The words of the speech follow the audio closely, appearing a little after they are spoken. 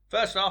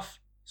First off,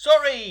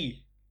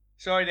 sorry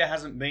there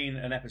hasn't been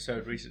an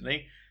episode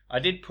recently. I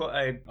did put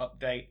an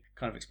update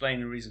kind of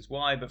explaining the reasons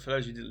why, but for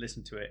those who didn't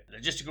listen to it,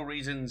 logistical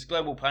reasons,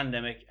 global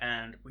pandemic,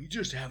 and we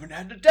just haven't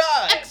had the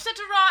time.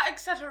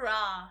 Etc.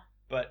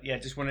 But yeah,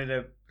 just wanted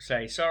to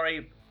say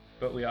sorry,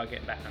 but we are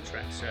getting back on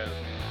track. So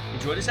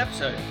enjoy this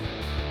episode.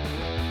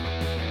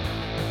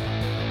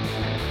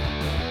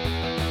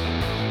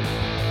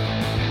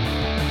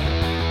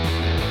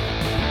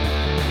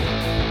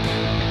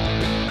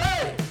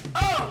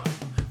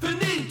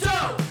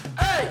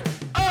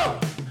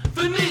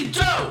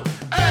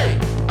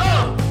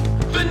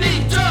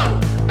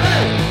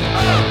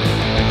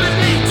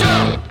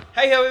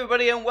 Hey ho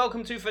everybody and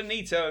welcome to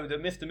Finito, the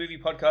Myth the Movie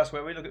podcast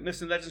where we look at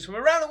myths and legends from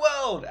around the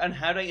world and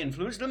how they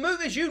influence the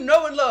movies you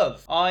know and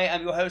love. I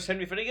am your host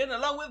Henry Finnegan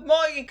along with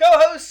my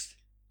co-host...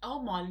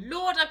 Oh my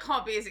lord, I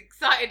can't be as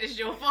excited as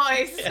your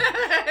voice.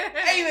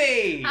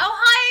 Amy! How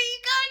high are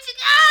you going to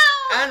go?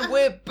 And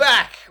we're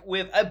back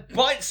with a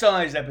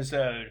bite-sized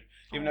episode.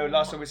 Even though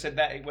last time we said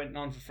that it went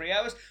on for 3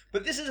 hours.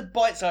 But this is a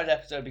bite-sized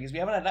episode because we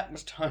haven't had that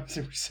much time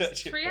to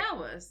research it. 3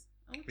 hours?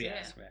 Oh dear.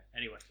 Yes,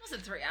 anyway. It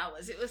wasn't 3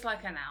 hours, it was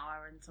like an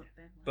hour and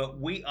something. But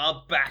we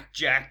are back,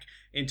 Jack,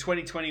 in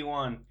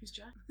 2021. Who's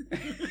Jack?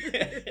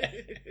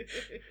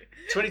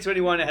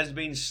 2021 has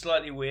been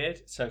slightly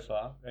weird so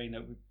far. You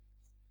know,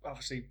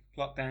 obviously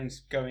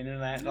lockdowns going in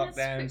and out,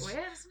 lockdowns. It's a bit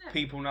weird, isn't it?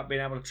 People not being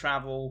able to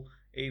travel,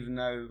 even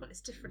though... Well, it's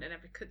different in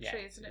every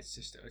country, isn't it?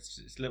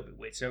 It's a little bit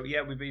weird. So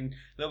yeah, we've been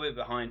a little bit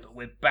behind, but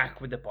we're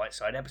back with the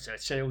bite-side episode.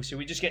 So should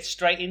we just get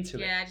straight into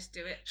it? Yeah, just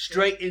do it.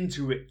 Straight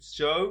into it.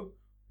 So,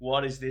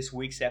 what is this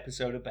week's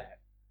episode about?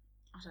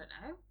 I don't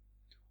know.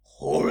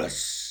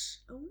 Horus.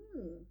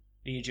 Ooh.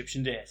 The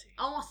Egyptian deity.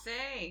 Oh, I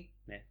see.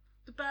 Yeah.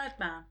 The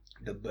Birdman.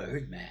 The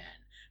Birdman.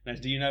 Now,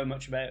 do you know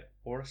much about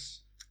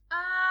Horus?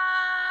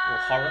 Or Or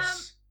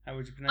Horus? How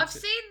would you pronounce I've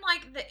it? seen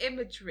like the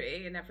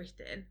imagery and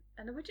everything,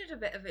 and we did a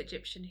bit of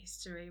Egyptian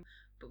history,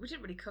 but we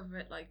didn't really cover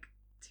it like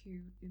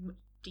in much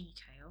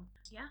detail.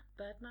 Yeah,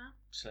 Birdman.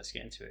 So let's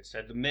get into it.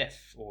 So the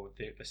myth,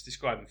 let's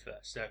describe him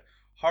first. So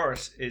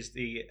Horus is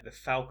the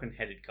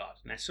falcon-headed god.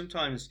 Now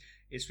sometimes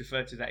it's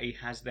referred to that he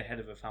has the head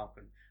of a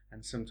falcon,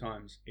 and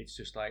sometimes it's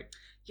just like...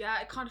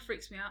 Yeah, it kind of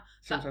freaks me out.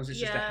 Sometimes it's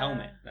just a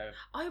helmet, though.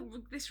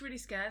 This really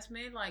scares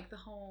me. Like the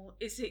whole,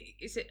 is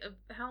it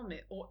a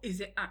helmet or is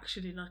it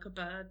actually like a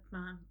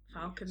Birdman,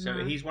 falcon? So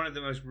man? he's one of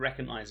the most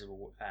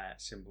recognisable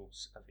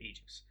symbols of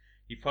Egypt.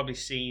 You've probably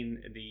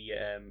seen the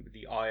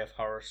Eye of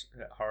Horus,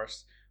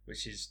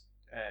 which is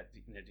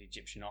the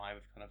Egyptian eye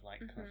with kind of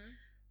like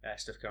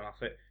stuff going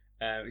off it.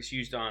 It's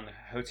used on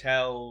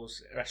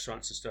hotels,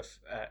 restaurants, and stuff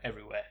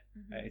everywhere.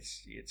 Mm-hmm.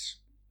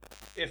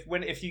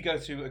 If you go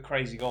to a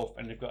Crazy Golf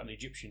and they've got an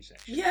Egyptian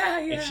section,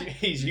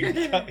 he's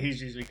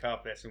usually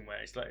carved there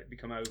somewhere. It's like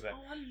become over.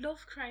 Oh, I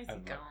love Crazy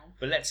Golf.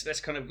 But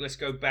let's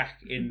go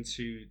back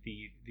into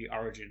the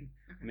origin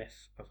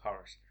myth of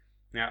Horus.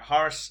 Now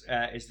Horus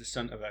is the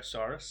son of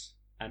Osiris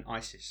and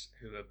Isis,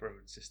 who are brother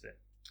and sister.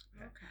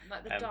 Okay,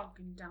 like the dog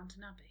in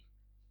Downton Abbey.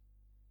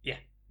 Yeah.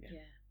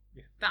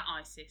 That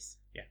Isis.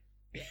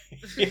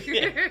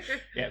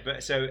 Yeah,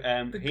 but so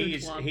he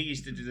is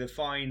the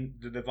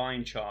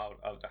divine child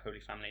of the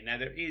Holy Family. Now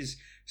there is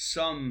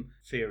some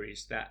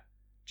theories that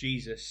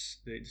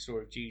Jesus, the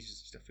story of Jesus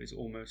and stuff, is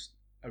almost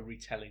a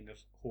retelling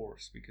of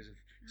Horus because of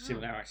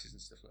similarities and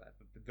stuff like that.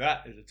 But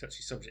that is a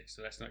touchy subject,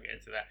 so let's not get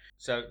into that.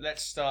 So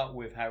let's start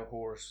with how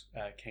Horus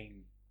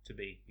came to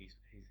be,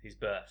 his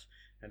birth.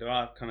 And there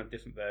are kind of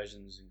different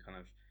versions and kind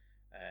of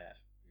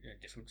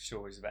different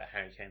stories about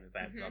how he came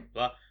about, blah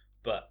blah.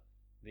 But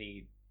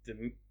the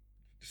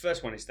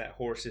first one is that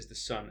Horus is the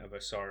son of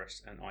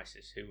Osiris and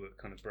Isis, who were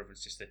kind of brother and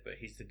sister, but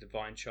he's the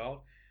divine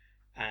child.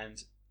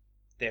 And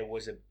there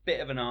was a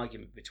bit of an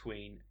argument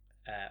between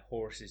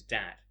Horus's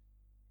dad,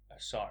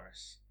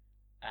 Osiris,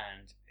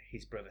 and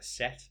his brother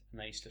Set,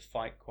 and they used to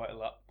fight quite a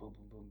lot. Boom,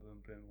 boom, boom,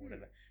 boom, boom,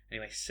 whatever.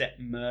 Anyway,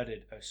 Set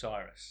murdered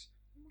Osiris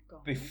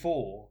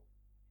before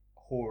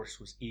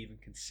Horus was even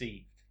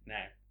conceived.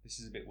 Now, this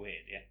is a bit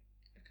weird, yeah?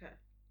 Okay.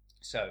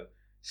 So,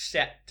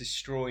 Set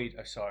destroyed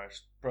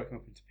Osiris, broke him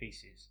up into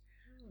pieces,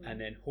 and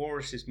then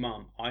Horus's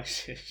mum,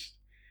 Isis,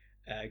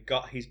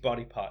 got his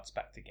body parts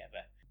back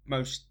together.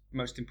 Most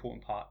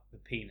important part, the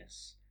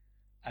penis,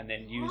 and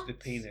then used the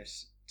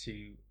penis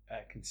to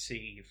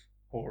conceive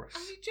Horus. Are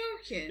you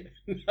joking?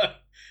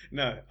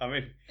 No, I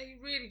mean... Are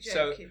you really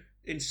joking? So,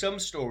 in some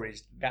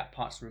stories, that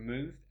part's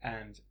removed,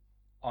 and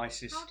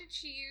Isis... How did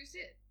she use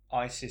it?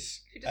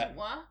 Isis... If it doesn't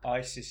work?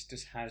 Isis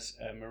just has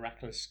a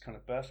miraculous kind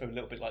of birth, a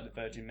little bit like the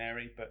Virgin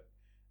Mary, but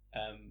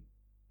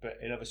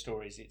in other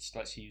stories, it's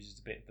like she uses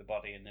a bit of the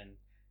body, and then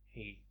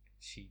she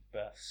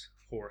births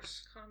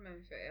Horus. Can't remember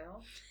if it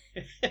ill.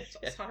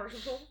 That's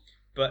horrible.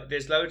 But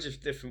there's loads of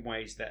different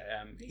ways that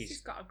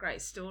he's got a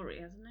great story,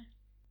 hasn't he?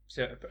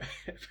 So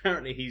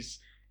apparently his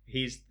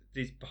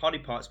body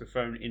parts were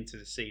thrown into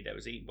the sea that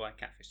was eaten by a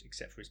catfish,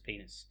 except for his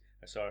penis.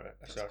 That's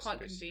quite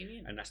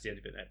convenient. And that's the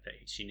only bit that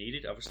she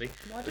needed, obviously.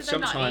 Why did they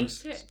not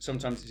eat it?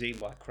 Sometimes it's eaten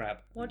by a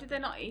crab. Why did they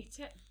not eat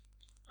it?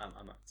 I'm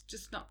not. It's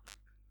just not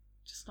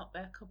Just not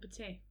their cup of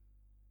tea.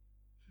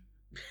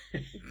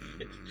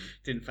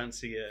 Didn't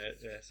fancy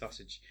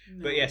sausage.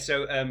 No. But yeah,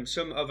 so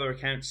some other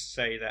accounts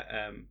say that,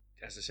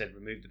 as I said,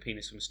 removed the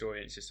penis from the story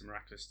and it's just a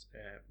miraculous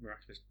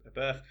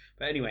birth.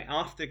 But anyway,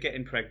 after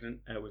getting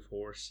pregnant with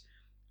Horus,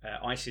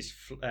 Isis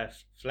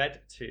flees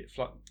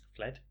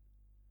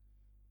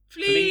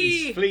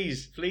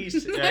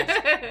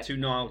to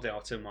Nile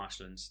Delta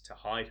marshlands to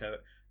hide her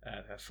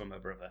from her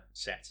brother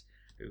Set,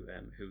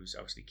 who's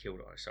obviously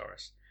killed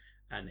Osiris,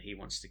 and he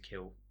wants to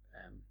kill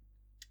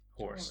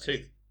Horus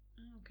too.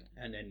 Okay.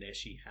 And then there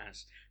she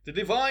has the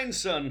divine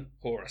son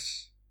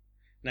Horus.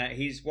 Now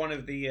he's one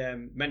of the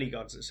many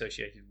gods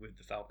associated with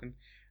the falcon,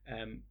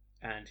 and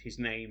his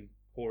name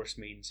Horus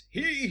means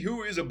 "he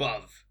who is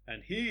above"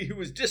 and "he who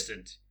is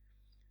distant,"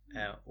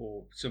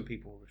 or some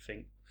people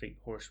think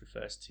Horus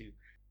refers to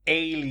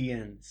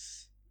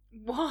aliens.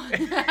 What? What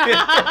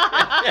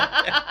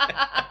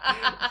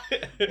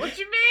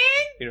do you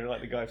mean? You know,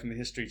 like the guy from the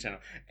History Channel.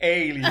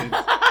 Aliens.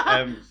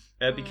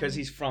 Because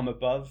he's from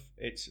above,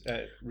 it's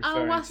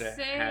referring to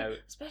how...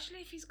 Especially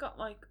if he's got,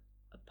 like,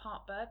 a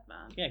part bird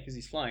man. Yeah, because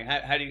he's flying.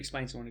 How do you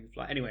explain someone who can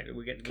fly? Anyway,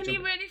 Can he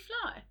really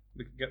fly?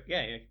 We can go,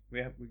 yeah,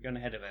 we're going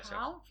ahead of ourselves.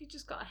 How? If you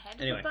just got a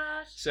head Anyway, of a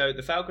bird? So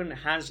the falcon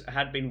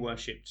had been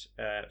worshipped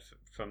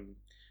from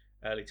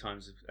early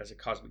times as a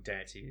cosmic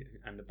deity,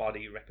 and the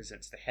body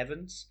represents the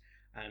heavens,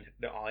 and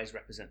the eyes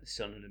represent the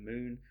sun and the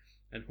moon,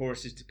 and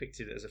Horus is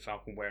depicted as a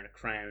falcon wearing a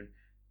crown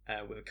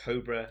with a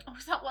cobra. Oh,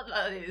 is that what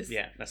that is?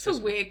 Yeah, that's a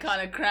weird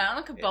kind of crown,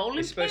 like a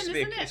bowling pin, isn't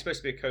it? It's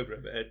supposed to be a cobra,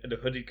 but a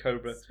hooded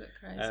cobra, That's a bit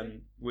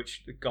crazy.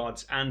 which the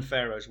gods and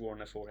pharaohs wore on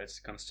their foreheads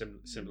to kind of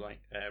symbolize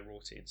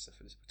royalty and stuff,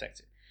 and to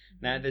protect it.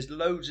 Now, there's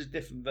loads of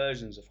different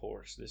versions of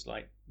Horus. There's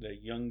like the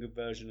younger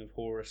version of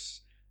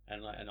Horus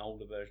and like an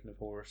older version of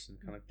Horus,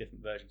 and kind of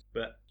different versions.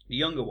 But the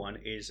younger one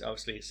is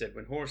obviously, it said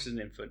when Horus is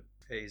an infant,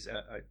 his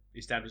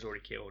dad was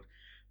already killed,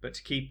 but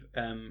to keep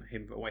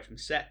him away from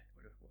Set,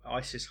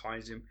 Isis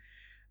hides him,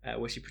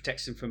 where she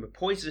protects him from the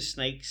poisonous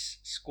snakes,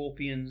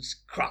 scorpions,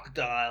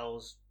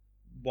 crocodiles,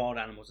 wild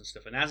animals and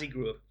stuff. And as he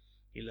grew up,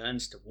 he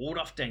learns to ward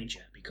off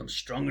danger, becomes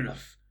strong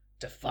enough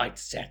to fight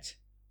Set.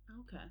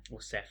 Okay.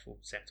 Or Seth, or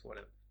Set, or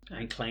whatever. Okay.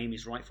 And claim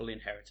his rightful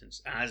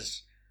inheritance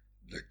as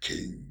the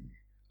king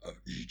of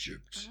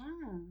Egypt.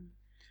 Oh.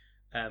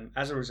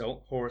 As a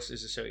result, Horus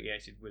is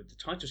associated with the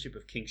titleship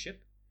of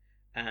kingship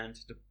and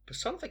the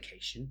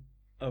personification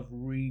of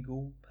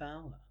regal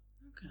power.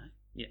 Okay.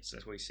 Yes,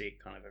 that's why you see it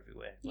kind of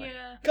everywhere. Like,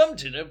 Yeah. come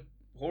to the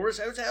Horus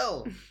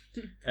Hotel.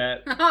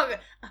 And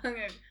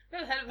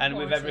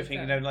with everything,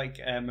 you know,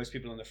 like most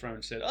people on the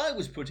throne said, I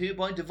was put here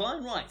by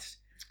divine right.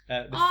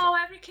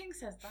 Every king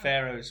says that.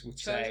 Pharaohs would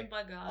Chosen say,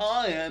 by God.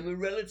 I am a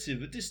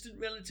distant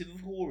relative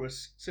of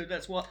Horus, so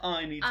that's why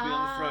I need to be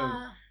on the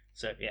throne.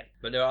 So, yeah,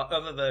 but there are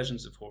other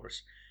versions of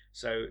Horus.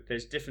 So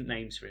there's different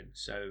names for him.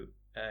 So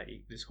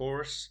there's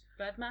Horus.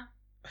 Birdman.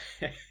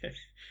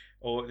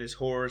 Or there's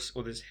Horus,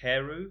 or there's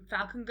Heru.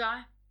 Falcon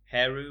guy.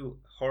 Heru,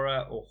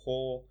 Hora, or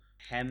Hor,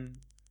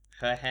 Hem,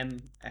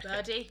 Herhem,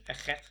 Birdie.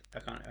 Echeth. I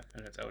can't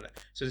tell that.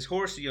 So there's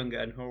Horus the Younger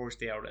and Horus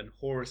the Elder and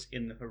Horus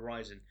in the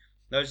Horizon.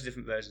 Those are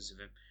different versions of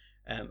him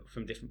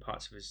from different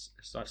parts of his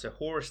life. So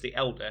Horus the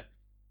Elder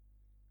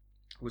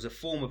was a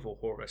form of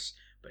Horus,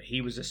 but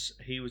he was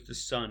the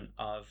son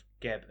of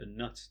Geb and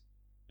Nut,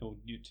 or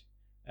Nut,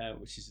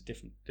 which is a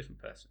different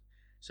person.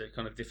 So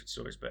kind of different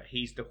stories. But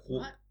he's the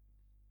What?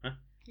 Huh?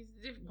 He's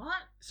the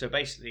what? So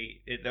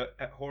basically,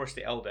 Horus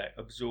the Elder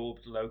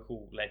absorbed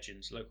local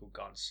legends, local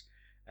gods,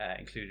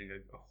 including a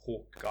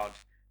hawk god,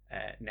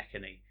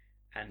 Nekene,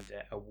 and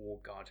a war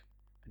god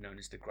known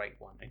as the Great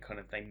One, and kind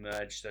of they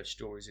merged those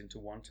stories into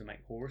one to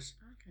make Horus.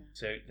 Okay.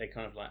 So they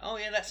kind of like, oh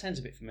yeah, that sounds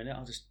a bit familiar.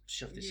 I'll just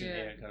shove this in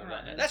here and kind of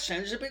right. like that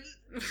sounds a bit.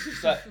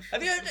 So,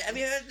 have you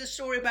heard the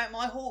story about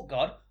my hawk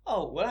god?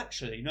 Oh well,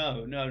 actually,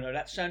 no.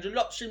 That sounds a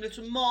lot similar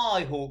to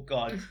my hawk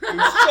god, who's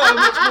so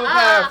much more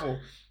powerful.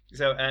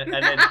 So and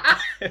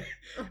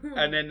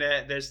then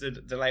there's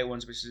the later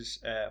ones, which is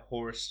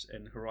Horus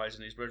and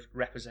Horizon. He's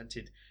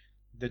represented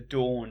the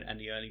dawn and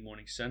the early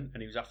morning sun,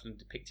 and he was often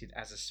depicted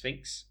as a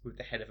sphinx with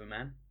the head of a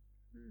man.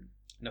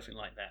 Nothing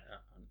like that.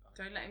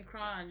 Don't let him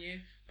cry on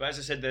you. But as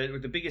I said,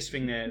 the biggest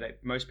thing there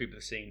that most people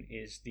have seen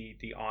is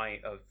the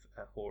eye of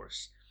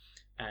Horus,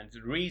 and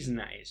the reason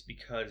that is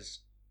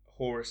because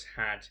Horus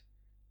had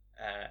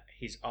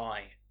his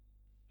eye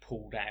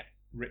pulled out,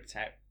 ripped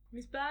out.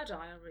 His bird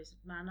eye or his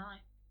man eye?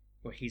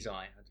 Well, his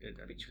eye. It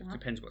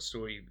depends what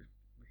story.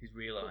 His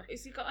real eye.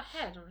 Has he got a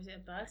head or is it a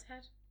bird's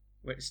head?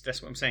 Well,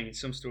 that's what I'm saying. In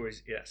some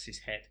stories, that's his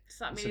head. Does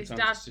that mean his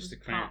Sometimes dad it's just was a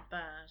crown. part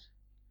bird?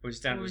 Well, his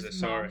dad Or was his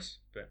Osiris,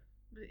 but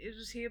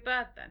Was he a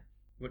bird then?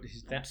 what is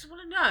his I dad? just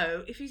want to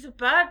know if he's a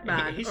bird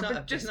man. He's or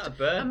not just a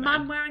bird a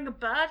man wearing a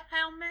bird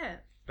helmet.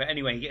 But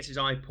anyway, he gets his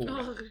eye pulled out.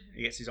 Oh.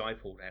 He gets his eye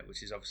pulled out,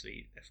 which is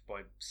obviously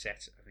by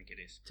Set, I think it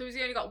is. So has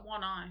he only got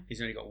one eye?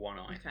 He's only got one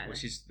eye, Okay,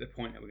 which is the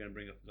point that we're going to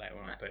bring up later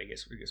on. Right. But he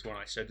gets one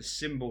eye. So the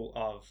symbol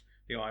of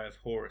the eye of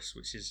Horus,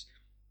 which is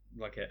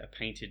like a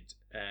painted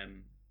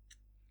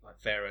like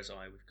Pharaoh's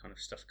eye with kind of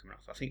stuff coming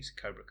off. I think it's a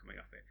cobra coming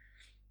off it.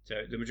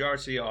 So the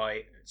majority of the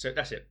eye. So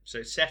that's it.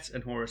 So Set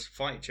and Horus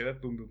fight each other.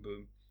 Boom, boom,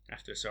 boom.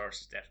 After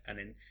Osiris' death, and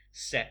then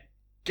Set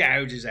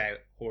gouges out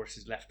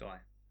Horus's left eye,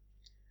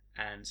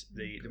 and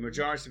the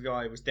majority of the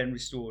eye was then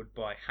restored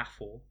by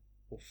Hathor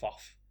or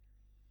Thoth.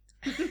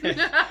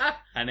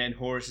 And then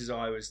Horus's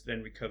eye was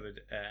then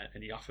recovered,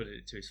 and he offered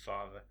it to his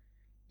father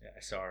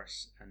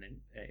Osiris, and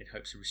then in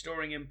hopes of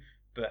restoring him.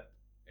 But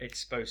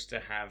it's supposed to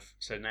have,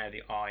 so now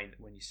the eye,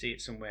 when you see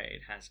it somewhere,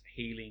 it has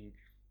healing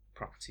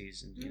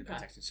properties and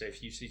protection. So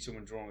if you see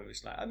someone drawing it,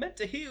 it's like, I meant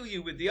to heal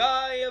you with the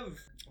eye of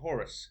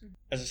Horus.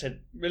 As I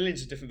said,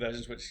 millions of different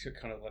versions which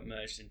kind of like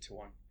merged into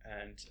one.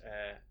 And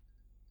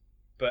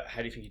but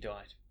how do you think he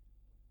died?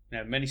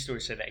 Now many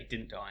stories say that he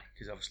didn't die,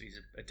 because obviously he's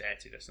a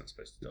deity that's not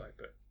supposed to die,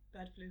 but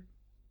bird flu.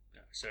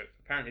 No. So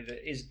apparently there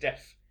is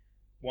death.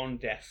 One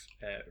death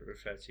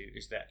referred to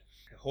is that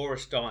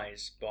Horus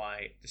dies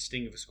by the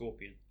sting of a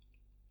scorpion.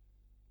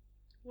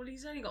 Well,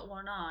 he's only got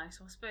one eye,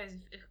 so I suppose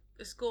if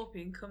a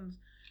scorpion comes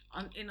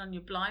in on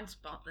your blind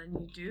spot, then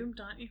you're doomed,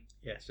 aren't you?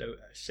 Yeah, so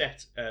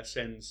Set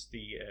sends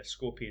the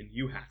scorpion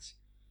Uhat,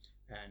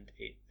 and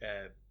it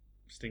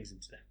stings him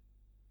to death.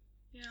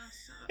 Yeah,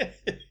 so,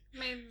 I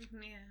mean,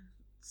 yeah,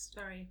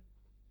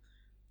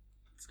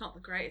 it's not the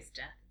greatest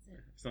death, is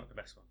it? It's not the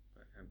best one.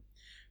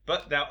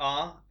 But there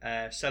are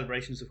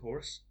celebrations of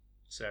Horus.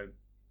 So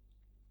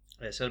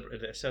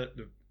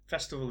the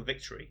Festival of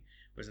Victory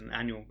was an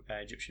annual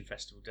Egyptian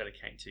festival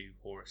dedicated to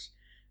Horus.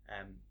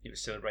 It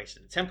was celebrated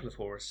at the Temple of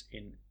Horus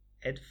in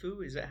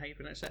Edfu, is that how you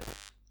pronounce that?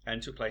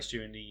 And took place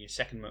during the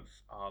second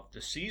month of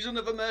the Season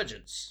of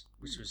Emergence,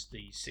 which was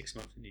the 6th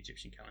month in the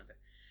Egyptian calendar.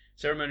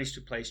 Ceremonies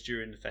took place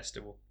during the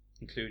festival,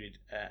 included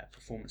a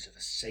performance of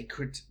a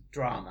sacred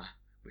drama,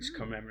 which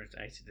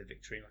commemorated the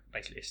victory, like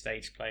basically a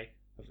stage play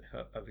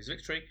of his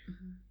victory.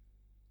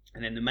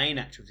 And then the main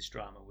actor of this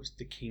drama was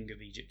the King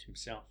of Egypt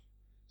himself.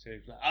 So he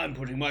was like, I'm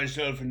putting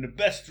myself in the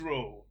best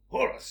role,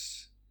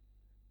 Horus.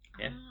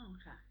 Yeah. Oh,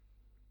 okay.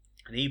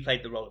 And he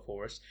played the role of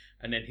Horus,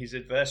 and then his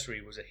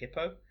adversary was a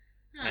hippo,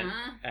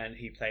 and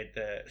he played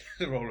the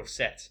role of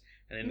Set.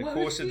 And in the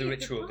course of the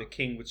ritual, the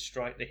king would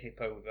strike the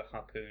hippo with a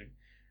harpoon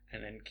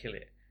and then kill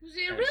it. Was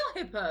he a real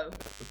hippo?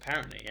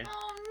 Apparently, yeah.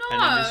 Oh no!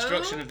 And then the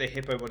destruction of the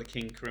hippo by the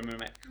king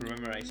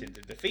commemorated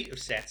the defeat of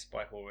Set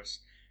by Horus,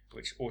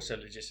 which also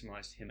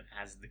legitimised him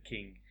as the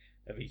king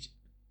of Egypt.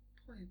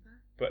 Poor hippo.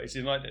 But it's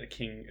like that the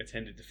king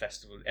attended the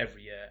festival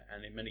every year,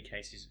 and in many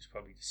cases it was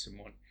probably just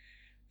someone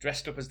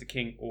dressed up as the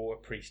king or a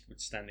priest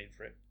would stand in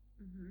for it.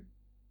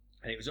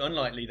 And it was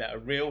unlikely that a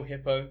real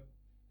hippo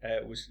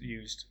was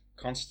used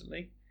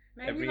constantly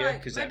every year,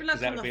 because that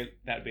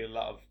would be a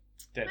lot of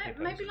dead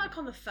hippos. Maybe like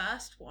on the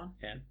first one.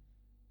 Yeah.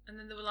 And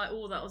then they were like,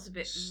 oh, that was a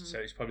bit... So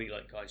it's probably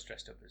like guys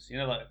dressed up as...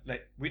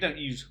 like we don't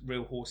use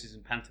real horses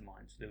in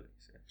pantomimes, do we?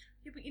 So.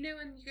 Yeah, but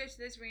when you go to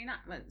those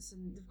reenactments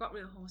and they've got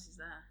real horses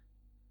there.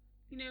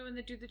 When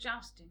they do the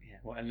jousting. Yeah,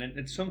 well, and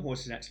then some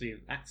horses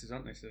actually actors,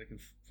 aren't they? So they can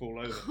fall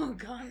over. Oh,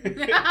 God.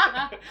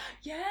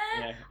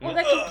 Yeah. Well,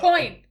 they can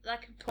point.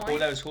 All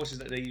those horses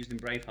that they used in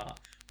Braveheart,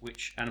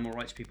 which animal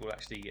rights people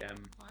actually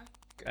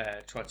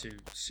tried to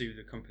sue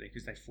the company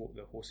because they thought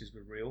the horses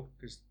were real.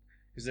 Because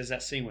there's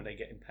that scene where they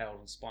get impaled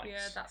on spikes.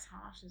 Yeah, that's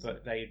harsh, isn't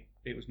it? But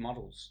it was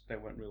models. They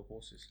weren't real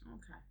horses.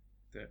 Okay.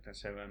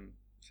 That's how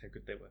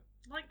good they were.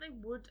 Like they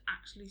would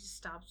actually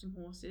stab some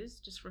horses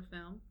just for a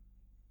film.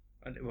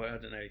 I don't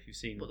know if you've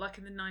seen... But like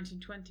in the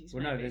 1920s,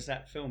 Well, maybe. No, there's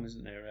that film,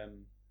 isn't there?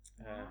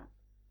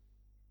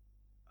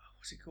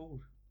 What's it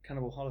called?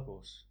 Cannibal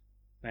Holocaust.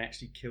 They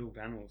actually killed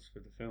animals for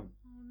the film.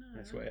 Oh, no.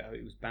 That's why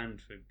it was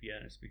banned for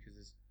years, because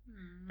there's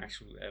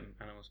actual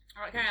animals.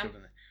 All right, carry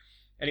on.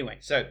 Anyway,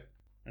 so,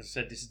 as I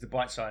said, this is the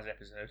bite-sized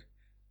episode.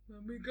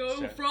 When we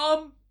go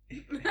from...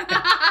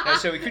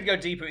 So we could go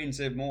deeper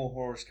into more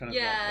Horus kind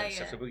of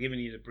stuff, so we're giving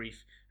you the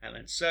brief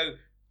outline. So,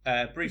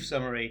 brief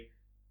summary.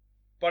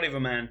 Body of a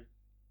man.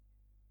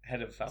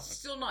 Head of a falcon.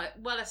 Still not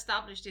well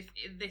established if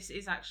this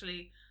is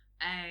actually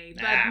a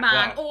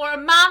man or a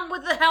man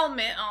with a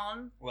helmet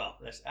on. Well,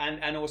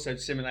 and also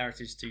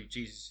similarities to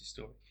Jesus'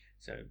 story.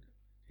 So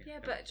yeah,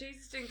 but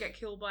Jesus didn't get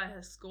killed by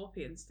a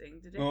scorpion sting,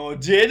 did he? Oh,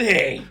 did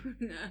he?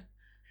 No.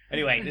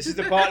 Anyway, this is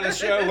the part of the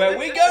show where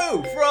we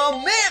go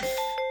from myth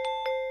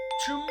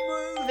to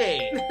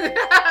movie.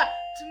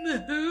 To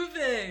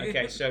movie.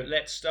 Okay, so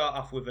let's start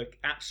off with an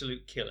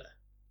absolute killer.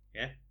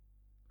 Yeah.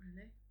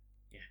 Really?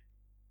 Yeah.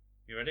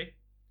 You ready?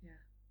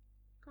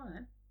 Go on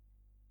then.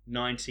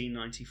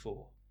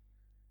 1994.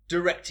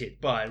 Directed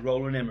by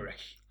Roland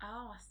Emmerich.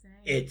 Oh, I see.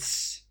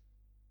 It's...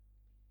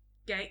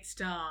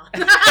 Gatestar.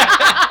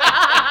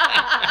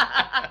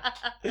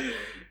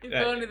 If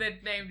only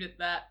they'd named it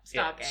that.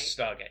 Stargate. Yeah,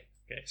 Stargate.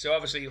 Okay. So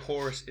obviously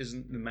Horus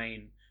isn't the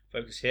main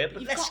focus here,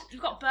 but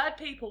you've got bird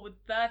people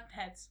with bird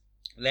heads.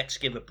 Let's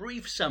give a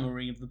brief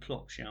summary of the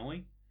plot, shall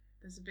we?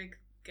 There's a big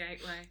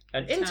gateway.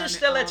 An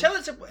interstellar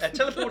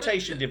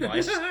teleportation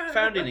device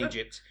found in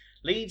Egypt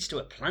leads to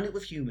a planet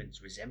with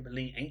humans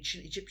resembling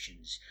ancient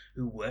Egyptians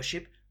who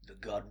worship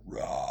the god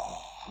Ra.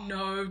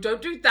 No,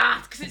 don't do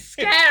that because it's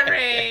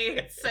scary.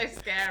 It's so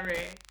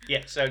scary.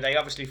 Yeah, so they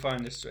obviously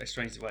find this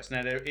strange device.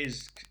 Now there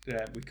is,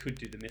 we could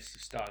do the myths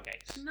of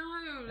Stargates.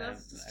 No,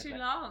 that's just too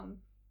long.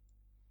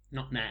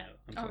 Not now.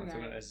 I'm talking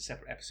about as a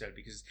separate episode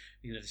because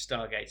the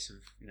Stargates of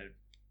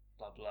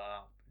blah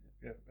blah.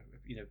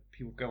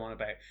 People go on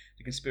about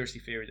the conspiracy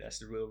theory that that's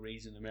the real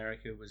reason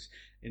America was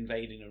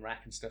invading Iraq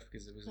and stuff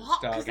because there was a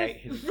Stargate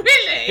hidden.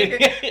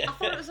 Really? I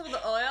thought it was all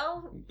the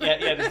oil.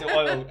 Yeah, there's the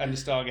oil and the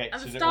Stargate.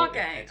 And the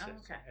Stargate.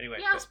 Okay. Anyway.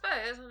 Yeah, I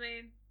suppose. I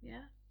mean,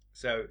 yeah.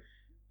 So,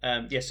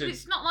 so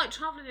it's not like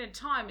traveling in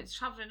time. It's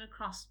traveling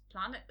across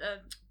traveling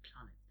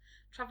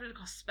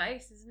across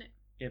space, isn't it?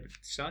 Yeah, but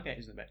Stargate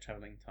isn't about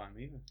traveling in time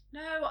either.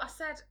 No, I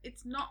said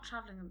it's not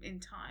traveling in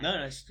time.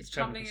 No, it's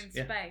traveling in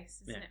space,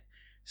 isn't it?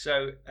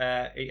 So,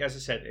 as I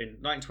said, in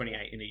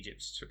 1928 in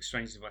Egypt,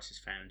 strange device is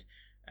found,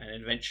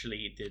 and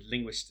eventually the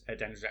linguist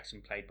Daniel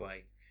Jackson, played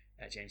by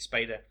James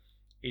Spader,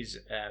 is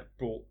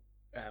brought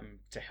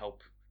to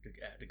help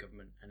the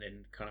government. And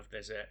then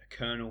there's a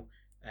colonel,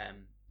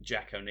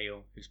 Jack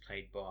O'Neill, who's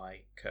played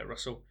by Kurt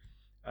Russell,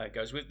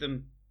 goes with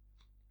them.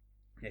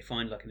 They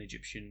find like an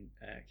Egyptian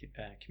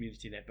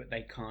community there, but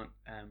they can't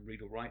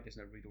read or write. There's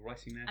no read or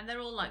writing there. And they're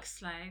all like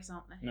slaves,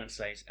 aren't they? Not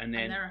slaves. And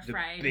then the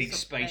big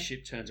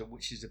spaceship turns up,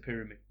 which is the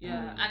pyramid.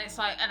 Yeah, and it's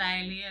like an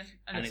alien.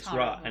 And it's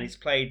Ra. And it's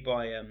played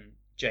by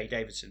Jay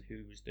Davidson,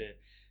 who was the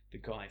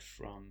guy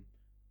from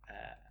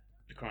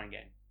The Crying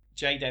Game.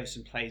 Jay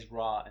Davidson plays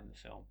Ra in the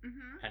film,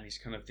 and he's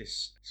kind of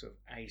this sort of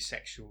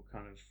asexual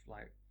kind of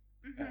like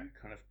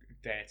kind of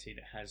deity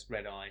that has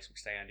red eyes,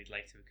 which they added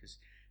later because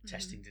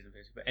testing didn't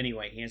fit. But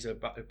anyway, he has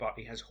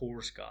he has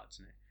Horus guards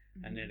in it,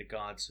 and they're the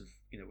guards of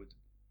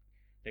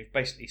they're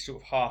basically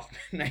sort of half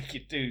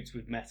naked dudes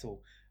with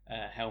metal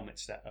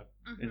helmets that are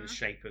in the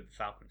shape of the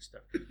Falcon and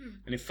stuff.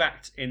 And in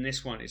fact, in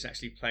this one, it's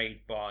actually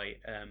played by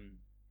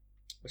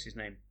what's his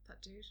name?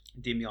 That dude.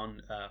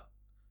 Dimion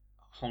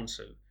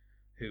Honsu,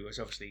 who was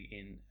obviously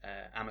in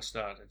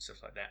Amistad and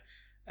stuff like that.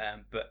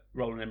 But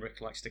Roland Emmerich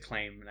likes to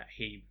claim that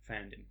he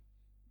found him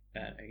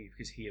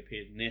because he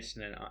appeared in this,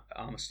 and then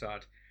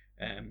Amistad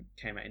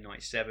came out in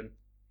 1997.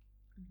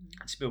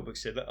 And Spielberg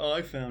said that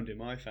I found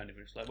him. And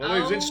it's like, well,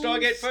 he was in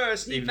Stargate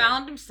first. He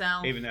found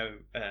himself. Even though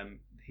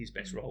his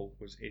best role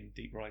was in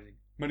Deep Rising.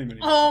 Many.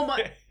 Oh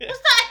my! Was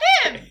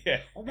that him?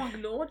 Yeah. Oh my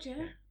lord!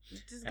 Yeah. He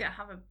doesn't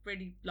have a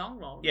really long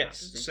role.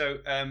 Yes. So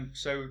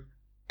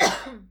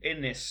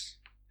in this,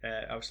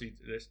 obviously,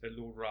 the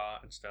Lord Ra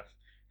and stuff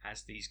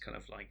has these kind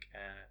of like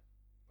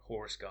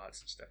Horus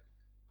guards and stuff.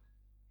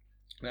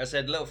 I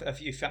said a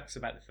few facts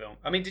about the film.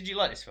 I mean, did you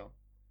like this film?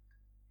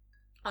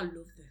 I love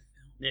this film.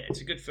 Yeah, it's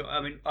a good film. I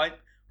mean,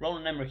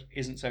 Roland Emmerich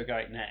isn't so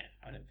great now,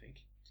 I don't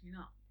think. Do you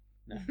not?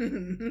 No.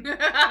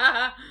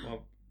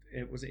 Well,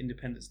 was it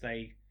Independence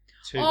Day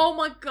 2? Oh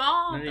my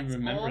god! I don't even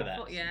remember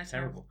awful. that. Yeah, it's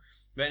terrible.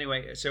 But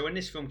anyway, so when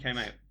this film came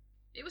out,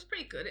 it was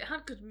pretty good. It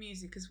had good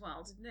music as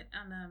well, didn't it?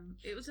 And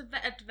it was an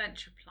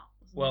adventure plot.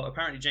 Well,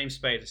 apparently James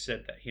Spader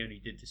said that he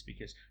only did this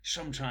because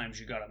sometimes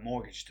you got a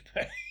mortgage to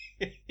pay.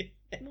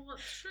 Well,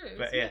 that's true.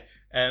 But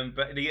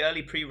but the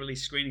early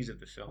pre-release screenings of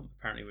the film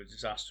apparently were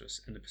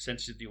disastrous, and the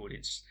percentage of the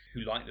audience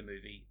who liked the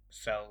movie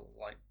fell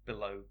like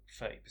below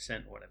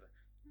 30% or whatever.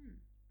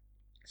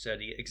 So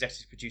the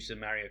executive producer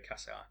Mario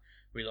Casar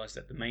realised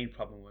that the main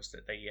problem was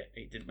that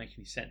it didn't make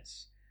any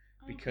sense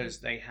because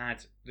they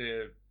had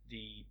the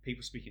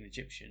people speaking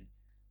Egyptian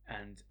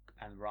and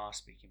Ra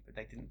speaking, but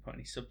they didn't put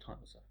any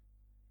subtitles on.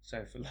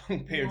 So for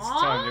long periods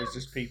of time, there was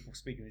just people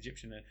speaking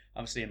Egyptian, and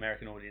obviously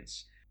American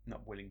audience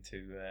not willing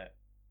to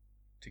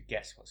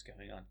guess what's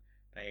going on.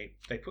 They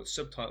put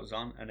subtitles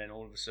on, and then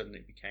all of a sudden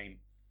it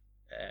became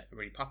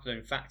really popular.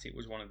 In fact, it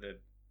was one of the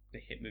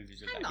hit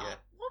movies of that year.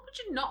 Why would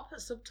you not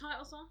put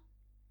subtitles on?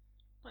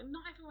 Like,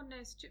 not everyone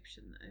knows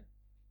Egyptian though.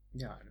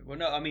 Yeah, well,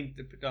 no, I mean,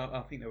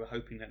 I think they were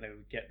hoping that they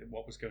would get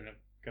what was going on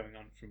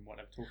from what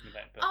they were talking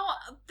about. But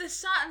there's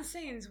certain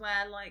scenes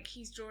where like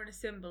he's drawing a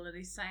symbol and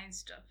he's saying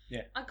stuff.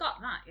 Yeah, I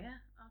got that. Yeah.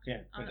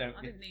 I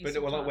didn't need.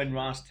 But like when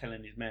Ra's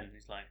telling his men,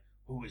 he's like,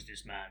 "Who is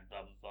this man?"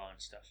 Blah blah blah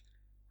and stuff.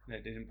 They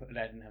didn't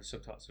have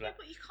subtitles for that.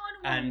 But you kind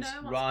of want to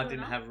know what's Ra going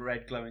didn't on. have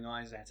red glowing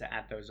eyes. They had to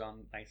add those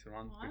on later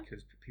on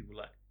because people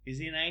were like, is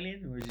he an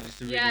alien or is he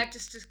just a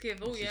just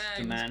give? Oh yeah,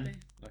 just a man,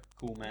 like a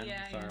cool man.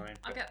 Yeah.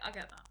 I get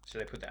that. So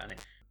they put that on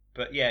it.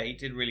 But yeah, he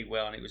did really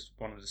well, and it was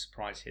one of the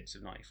surprise hits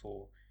of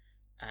 '94.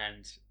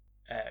 And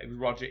it was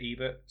Roger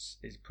Ebert.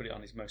 He put it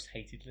on his most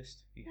hated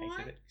list. He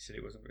hated it. He said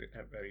it wasn't very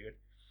good.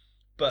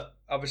 But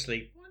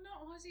obviously, why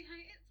not? Why does he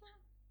hate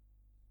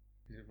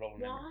it?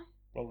 Roland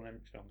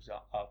Emmerich films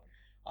are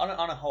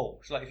on a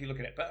whole. So like if you look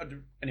at it, but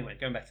anyway,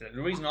 going back to that,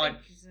 the reason I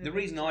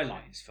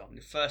like this film,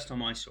 the first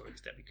time I saw it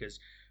was that because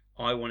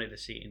I wanted to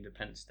see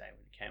Independence Day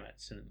when it came out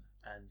to cinema,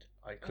 and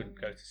I couldn't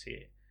go to see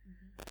it,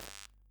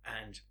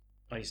 and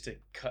I used to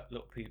cut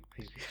little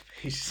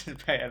pieces of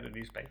paper out of the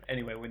newspaper.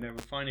 Anyway, when they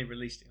finally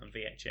released it on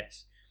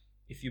VHS,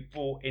 if you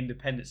bought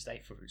Independence Day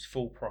for its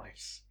full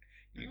price,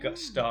 You got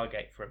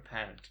Stargate for £1.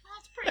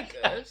 That's pretty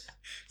good.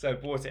 So I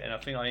bought it, and I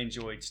think I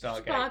enjoyed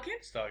Stargate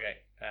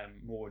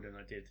more than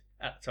I did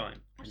at the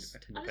time. I just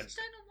don't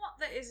know what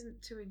there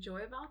isn't to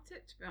enjoy about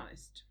it, to be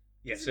honest.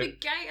 Yeah, there's a big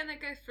gate and they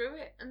go through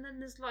it, and then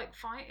there's like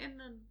fighting,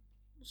 and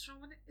what's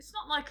wrong with it? It's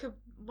not like a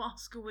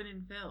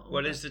Oscar-winning film.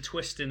 Well, there's the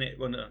twist in it.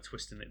 Well, not a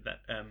twist in it. That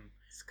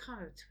it's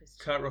kind of a twist.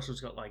 Kurt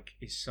Russell's got like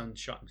his son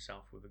shot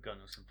himself with a gun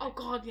or something. Oh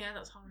God, yeah,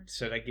 that's horrid.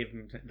 So they give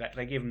him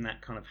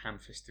that kind of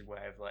ham-fisted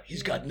way of like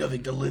he's got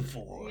nothing to live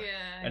for.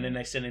 Yeah. And then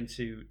they send him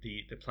to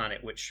the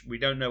planet, which we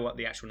don't know what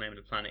the actual name of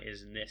the planet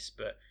is in this,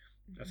 but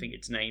I think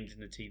it's named in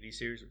the TV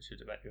series, which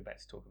we're about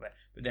to talk about.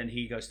 But then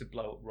he goes to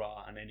blow up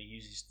Ra, and then he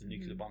uses the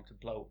nuclear bomb to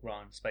blow up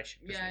Ra in the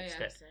spaceship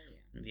instead.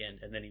 In the end,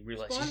 and then he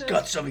realizes he's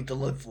got something to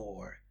live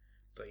for.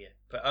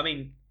 But I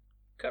mean,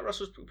 Kurt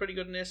Russell's pretty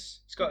good in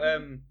this. It's got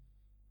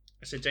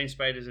I said James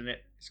Spader's in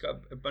it. It's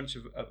got a bunch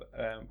of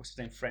what's his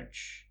name,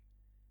 French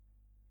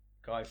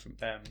guy from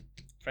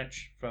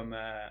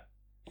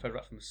Further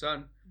Up from the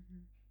Sun.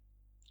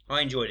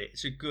 I enjoyed it.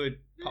 It's a good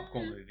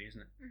popcorn movie,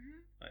 isn't it?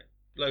 Like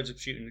loads of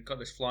shooting. It's got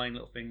those flying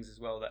little things as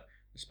well, that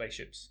the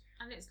spaceships.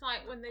 And it's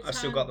like when they I've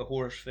still got the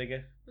Horus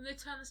figure. When they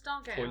turn the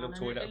Stargate on,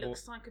 and it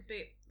looks like the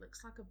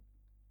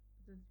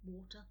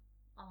water.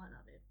 I like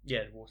that bit.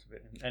 Yeah, the water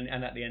bit, and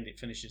at the end it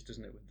finishes,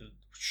 doesn't it, with the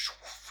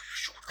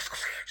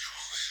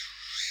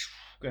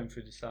going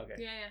through the Stargate.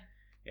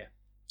 Yeah.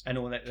 And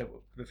all that.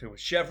 The film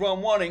was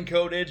Chevron 1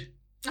 encoded.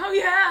 Oh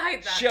yeah, I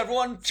hate that.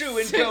 Chevron 2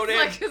 encoded.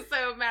 It's like it's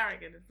so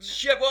American, isn't it?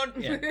 Chevron.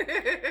 Yeah.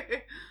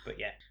 But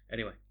yeah.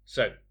 Anyway,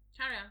 so.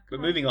 Carry on. But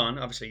moving on,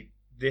 obviously,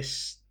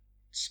 this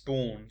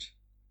spawned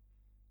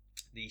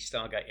the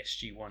Stargate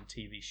SG-1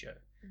 TV show,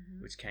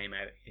 which came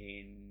out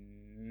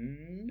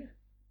in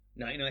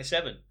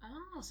 1997.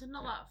 Oh, so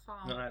not that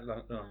far. Not that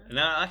long. No. And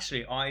now,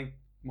 actually,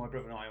 my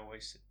brother and I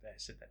always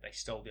said that they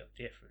stole the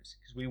idea for us,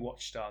 because we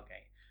watched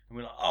Stargate and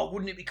we're like, oh,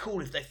 wouldn't it be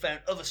cool if they found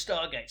other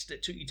Stargates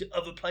that took you to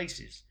other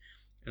places?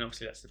 And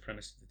obviously that's the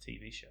premise of the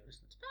TV show,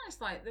 isn't it? To be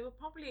honest, like, they were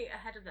probably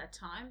ahead of their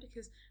time,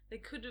 because they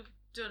could have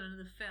done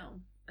another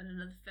film and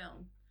another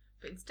film,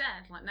 but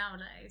instead, like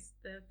nowadays,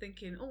 they're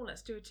thinking, oh,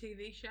 let's do a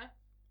TV show.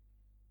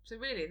 So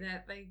really,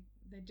 they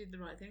did the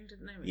right thing,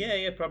 didn't they?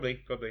 Really? Yeah,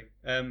 probably.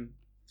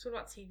 So what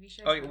about TV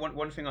shows? Oh,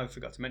 one thing I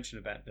forgot to mention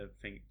about the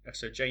thing.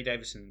 So Jay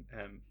Davison,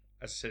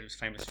 as I said, he was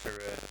famous for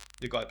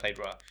the guy who played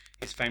Ra.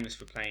 He's famous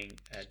for playing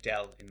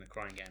Del in The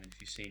Crying Game. And if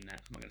you've seen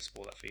that, I'm not going to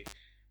spoil that for you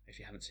if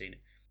you haven't seen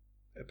it.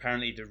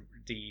 Apparently,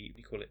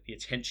 the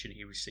attention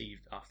he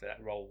received after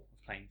that role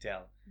of playing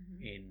Del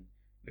in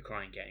The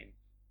Crying Game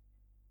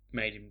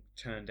made him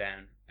turn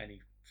down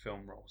any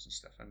film roles and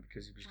stuff, and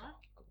because he was got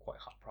quite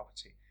hot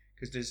property.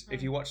 Because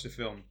if you watch the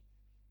film,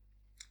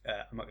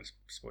 I'm not going to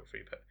spoil it for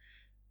you, but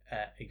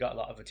he got a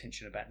lot of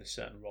attention about the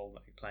certain role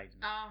that he played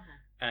in. Oh,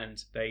 okay.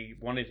 And they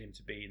wanted him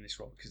to be in this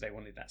role because they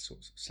wanted that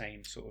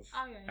same sort of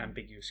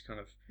ambiguous kind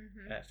of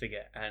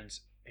figure. And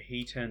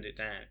he turned it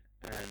down,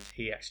 and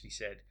he actually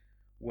said,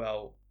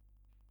 well,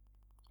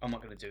 I'm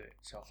not going to do it,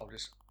 so I'll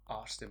just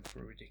ask them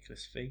for a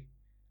ridiculous fee.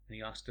 And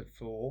he asked them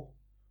for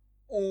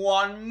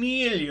 $1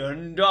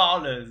 million.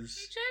 You're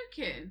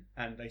joking?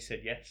 And they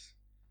said yes.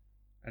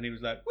 And he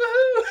was like,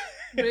 woohoo!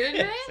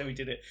 Really? So he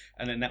did it.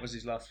 And then that was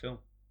his last film.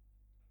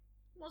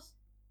 What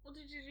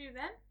did you do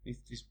then?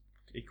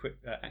 He quit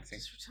acting.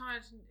 Just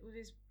retired with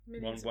his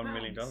millions $1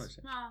 million. Yeah.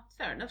 Well,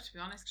 fair enough, to be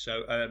honest.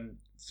 So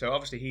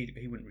obviously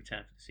he wouldn't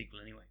return for the sequel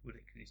anyway, would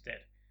he? Because he's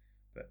dead.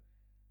 But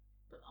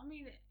I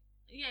mean,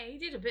 yeah, he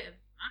did a bit of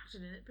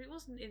acting in it, but it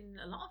wasn't in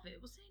a lot of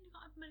it. Was he? Only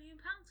got £1 million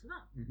for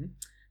that?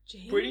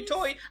 Jeez. Pretty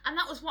tight. And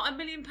that was what, £1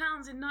 million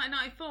in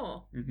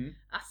 1994.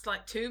 That's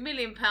like £2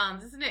 million,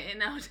 isn't it,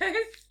 nowadays?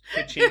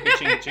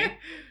 Ka-ching.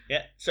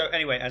 Yeah. So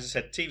anyway, as I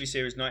said, TV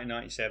series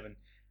 1997.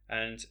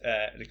 And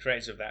the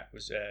creators of that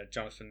was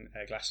Jonathan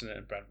Glassner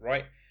and Brad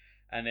Wright.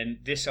 And then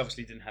this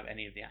obviously didn't have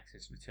any of the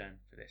actors return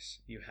for this.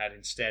 You had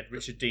instead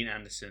Richard Dean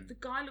Anderson. The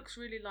guy looks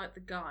really like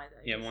the guy,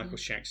 though. Yeah, Michael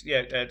Shanks.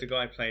 Yeah, the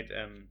guy played...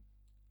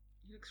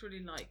 he looks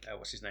really like...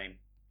 what's his name?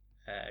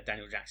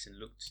 Daniel Jackson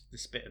looked the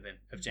spit of him,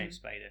 of James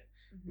Spader,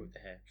 with the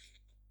hair.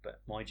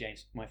 But my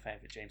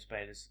favourite James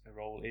Spader's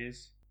role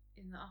is...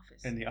 In The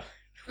Office.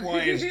 Why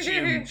is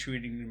Jim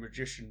treating the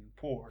magician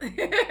poor?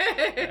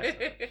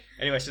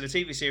 Anyway, so the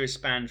TV series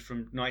spanned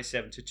from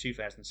 1997 to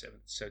 2007,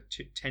 so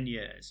 10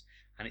 years,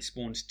 and it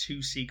spawned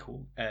two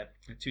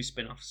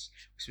spin-offs,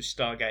 which was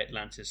Stargate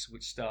Atlantis,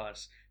 which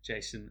stars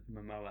Jason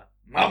Momoa,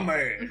 my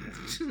man,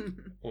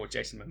 or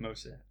Jason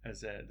Mimosa,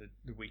 as the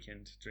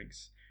Weeknd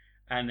drinks.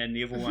 And then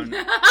the other one,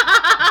 the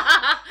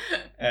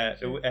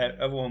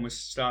other one was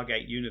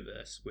Stargate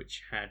Universe,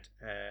 which had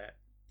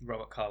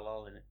Robert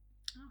Carlyle in it.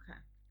 Okay.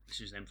 Which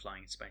was them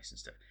flying in space and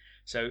stuff.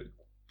 So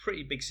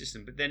pretty big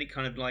system. But then it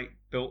kind of like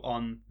built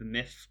on the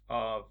myth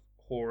of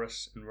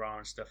Horus and Ra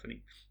and stuff, and it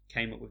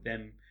came up with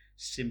them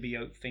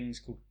symbiote things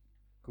called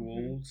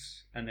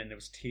Goa'ulds. And then there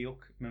was Teal'c.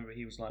 Remember,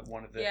 he was like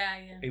one of the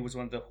he was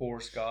one of the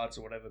Horus guards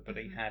or whatever, but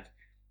he had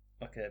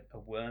like a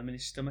worm in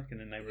his stomach, and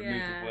then they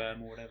removed the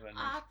worm or whatever. And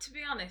to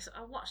be honest,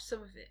 I watched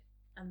some of it,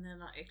 and then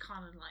like it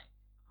kind of like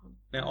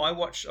Now I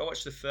watched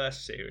the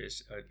first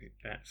series,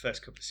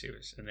 first couple of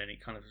series, and then it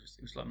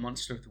was like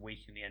Monster of the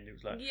Week in the end. It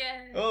was like,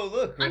 oh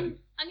look, I knew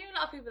a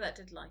lot of people that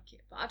did like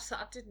it, but I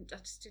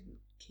just didn't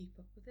keep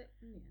up with it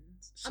in the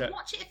end. So, I'd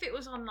watch it if it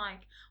was on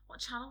like, what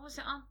channel was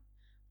it on?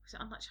 Was it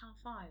on like Channel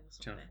 5 or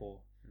something? Channel 4.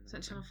 So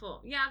Channel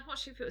 4. Yeah, I'd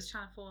watch it if it was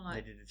Channel 4. Like,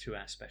 they did the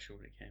 2-hour special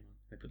when it came on.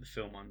 They put the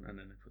film on and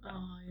then they put that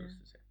on. Oh yeah,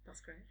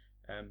 that's great.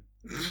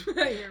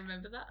 You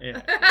remember that?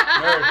 Yeah.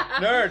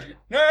 Nerd.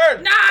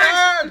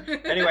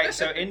 Anyway,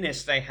 so in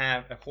this they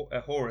have a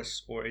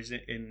Horus, or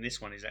in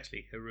this one is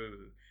actually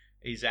Heru,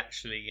 is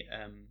actually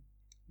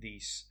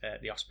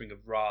the offspring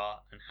of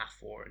Ra and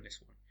Hathor in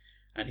this one,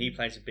 and he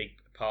plays a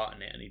big part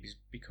in it, and he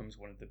becomes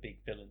one of the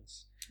big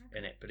villains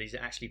in it. But he's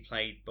actually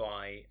played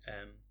by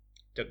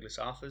Douglas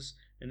Arthurs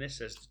in this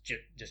as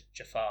just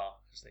Jafar,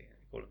 as they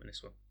call him in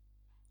this one,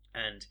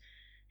 and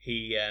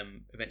he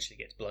eventually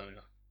gets blown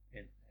up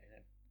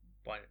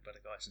by the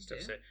guys and stuff.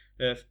 So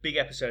the big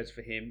episodes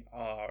for him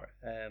are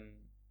I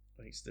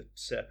think it's the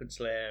Serpent's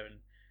Lair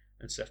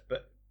and stuff.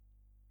 But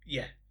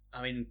yeah,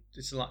 I mean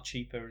it's a lot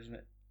cheaper, isn't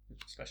it?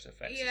 Special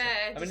effects.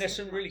 Yeah. I mean there's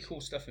some really cool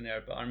stuff in there.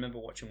 But I remember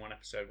watching one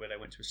episode where they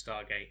went to a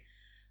Stargate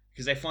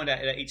because they find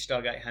out that each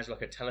Stargate has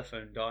like a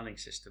telephone dialing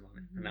system on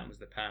it, and that was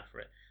the power for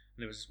it.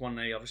 And there was one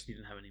they obviously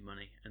didn't have any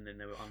money, and then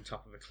they were on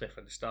top of a cliff,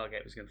 and the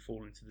Stargate was going to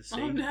fall into the sea.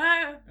 Oh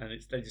no! And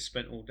they just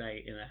spent all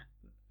day in a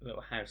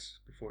little house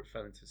before it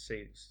fell into the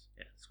sea.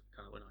 That's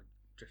kind of when I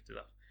drifted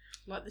off.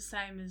 Like the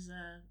same as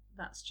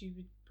that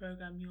stupid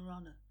program Your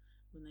Honour,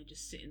 when they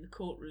just sit in the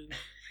courtroom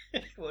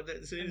and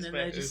then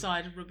they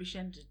decide a rubbish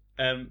ending.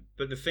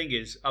 But the thing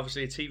is,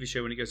 obviously a TV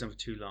show, when it goes on for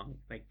too long,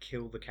 they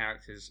kill the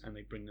characters and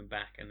they bring them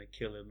back, and they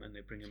kill them and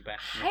they bring them back.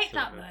 I hate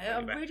that though. I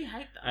really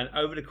hate that. And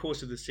over the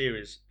course of the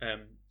series,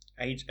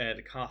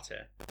 the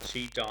Carter,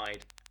 she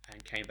died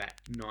and came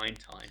back 9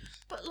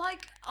 times. But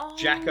like,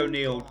 Jack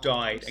O'Neill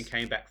died and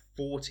came back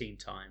 14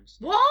 times.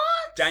 What?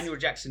 Daniel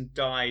Jackson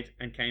died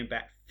and came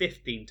back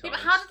 15 times. Yeah, but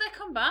how did they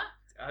come back?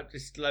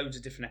 Just loads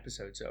of different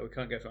episodes, so we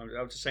can't go through.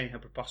 I was just saying how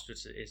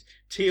preposterous it is.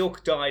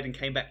 Teal'c died and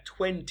came back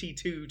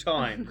 22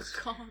 times.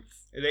 Oh, God.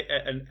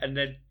 And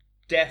then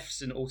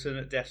deaths and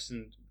alternate deaths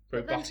and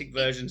robotic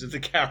versions of the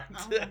character.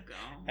 Oh my God.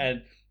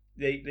 And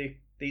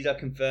these are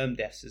confirmed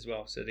deaths as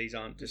well, so these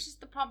aren't just... This is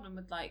the problem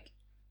with like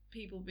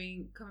people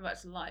coming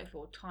back to life,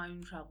 or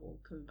time travel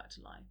coming back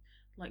to life.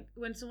 Like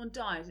when someone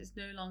dies, it's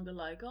no longer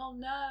like, oh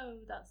no,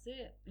 that's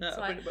it. It's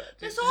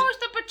there's always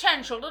the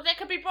potential that they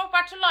could be brought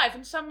back to life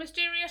in some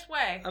mysterious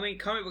way. I mean,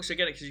 comic books, I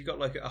get it, because you've got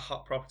like a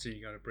hot property and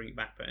you've got to bring it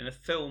back. But in a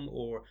film,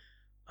 or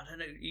I don't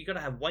know, you've got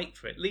to have weight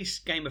for it. At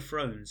least Game of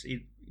Thrones,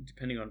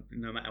 depending on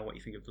no matter what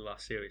you think of the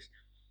last series,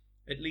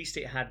 at least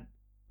it had,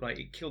 like,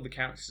 it killed the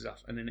characters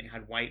off, and then it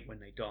had weight when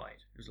they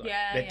died. It was like,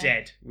 they're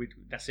dead.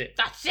 That's it.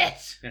 That's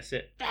it. That's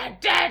it. They're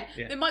dead.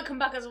 Yeah. They might come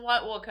back as a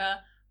White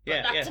Walker.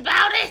 But that's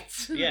about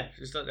it. Yeah,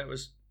 just like that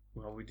was.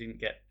 Well, we didn't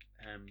get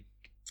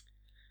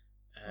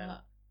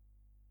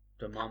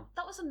the mom.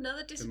 That was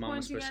another disappointing ending. The mom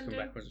was supposed to come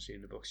back, wasn't she?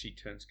 In the book, she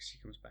comes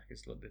back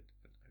as like the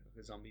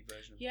zombie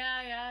version.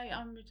 Yeah,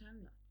 I'm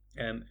returning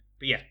that.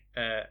 But yeah,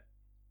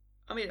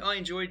 I mean, I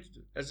enjoyed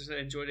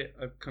it.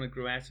 I kind of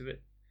grew out of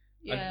it.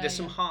 Yeah, there's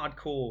some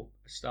hardcore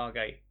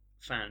Stargate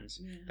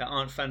fans that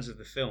aren't fans of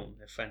the film;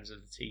 they're fans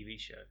of the TV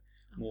show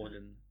more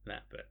than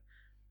that. But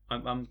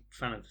I'm a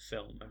fan of the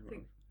film.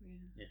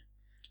 Yeah.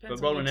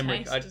 But Roland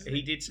Emmerich,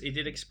 he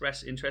did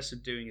express interest in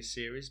doing a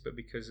series, but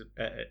because of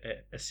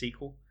a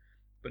sequel,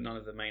 but none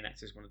of the main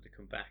actors wanted to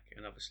come back,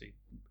 and obviously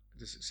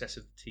the success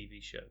of the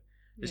TV show.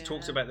 There's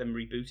talks about them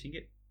rebooting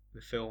it,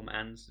 the film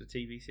and the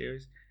TV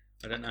series.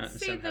 I can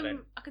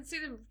see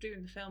them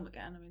doing the film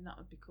again. I mean, that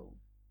would be cool.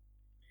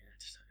 Yeah,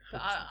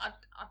 but I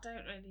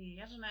don't really.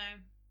 I don't know.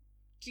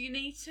 Do you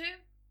need to?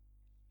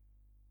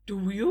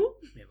 Do you?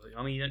 Yeah, but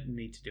I mean, you don't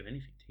need to do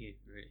anything, do you?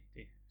 Really?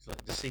 Do you? It's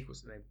like the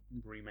sequels that they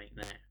remake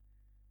now.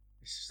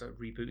 It's just like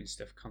rebooting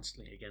stuff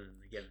constantly again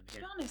and again and again. To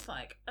be honest,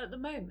 like at the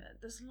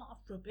moment, there's a lot of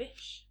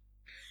rubbish.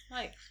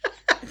 Like,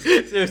 so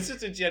it's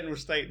just a general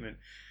statement.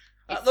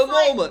 At the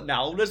moment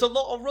now, there's a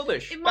lot of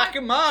rubbish. Back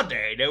in my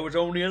day, there was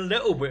only a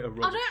little bit of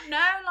rubbish. I don't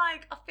know.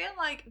 Like, I feel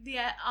like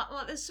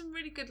there's some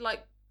really good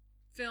like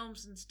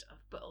films and stuff,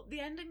 but the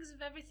endings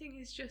of everything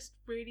is just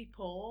really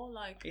poor.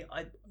 Like,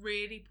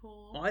 really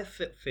poor. I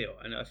feel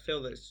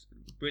that it's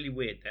really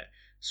weird that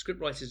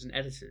scriptwriters and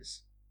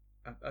editors,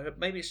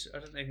 maybe I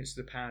don't know if it's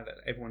the power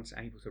that everyone's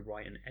able to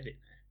write and edit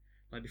now.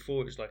 Like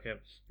before, it was like a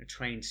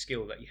trained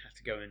skill that you had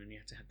to go in and you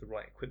had to have the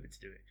right equipment to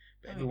do it.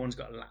 But everyone's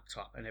got a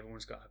laptop and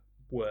everyone's got a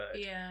Word.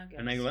 Yeah, I guess.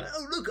 And they go like,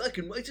 oh look, I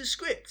can write a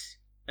script.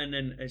 And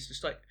then it's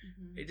just like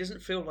it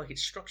doesn't feel like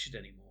it's structured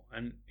anymore,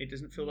 and it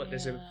doesn't feel like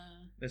there's a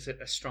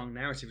strong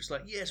narrative. It's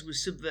like, yes, we're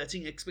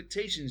subverting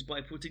expectations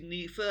by putting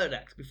the third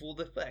act before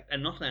the fact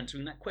and not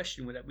answering that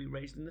question that we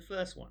raised in the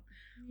first one.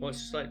 Well, it's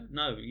just like,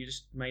 no, you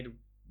just made a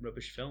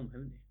rubbish film,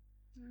 haven't you?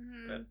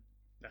 But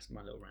that's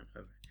my little rant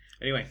over it.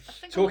 Anyway,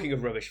 talking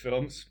of rubbish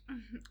films,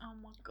 oh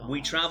my God,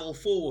 we travel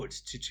forward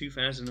to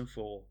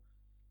 2004.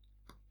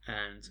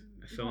 and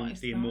a film The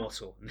that?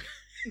 Immortal.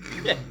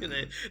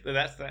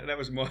 That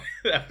was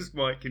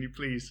my. Can you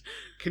please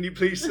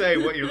say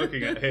what you're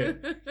looking at here?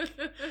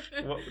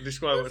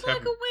 Describe what's happening. It's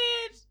like a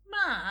weird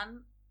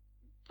man,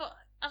 but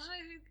I don't know.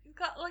 He's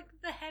got like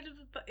the head of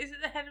a. Is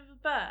it the head of a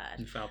bird?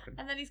 And falcon.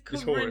 And then he's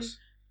covering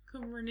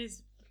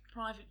his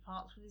private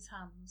parts with his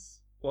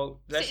hands.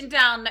 Well, sitting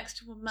down next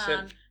to a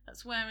man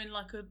that's wearing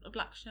like a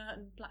black shirt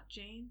and black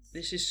jeans.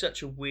 This is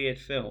such a weird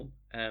film.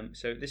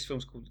 So this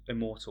film's called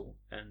Immortal,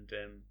 and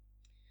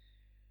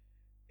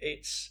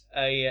it's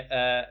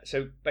a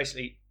so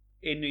basically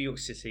in New York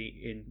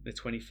City in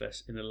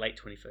the late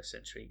 21st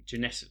century,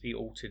 genetically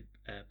altered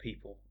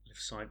people live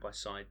side by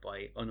side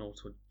by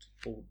unaltered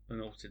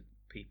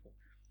people,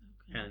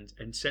 and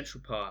in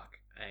Central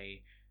Park,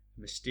 a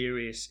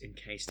mysterious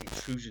encased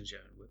intrusion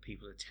zone where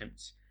people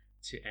attempt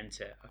to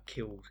enter are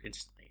killed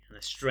instantly, and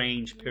a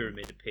strange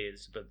pyramid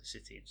appears above the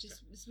city and stuff.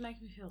 It's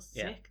making me feel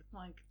sick.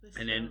 Like this.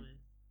 And then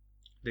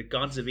the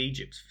gods of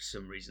Egypt, for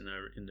some reason,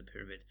 are in the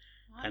pyramid,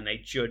 and they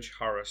judge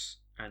Horus,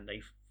 and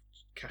they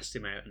cast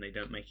him out, and they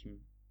don't make him.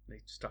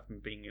 They stop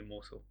him being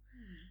immortal.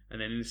 And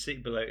then in the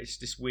city below, it's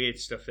this weird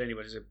stuff.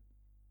 Anyway,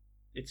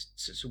 it's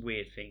such a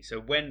weird thing.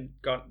 So when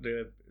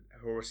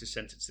Horus is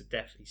sentenced to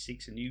death, he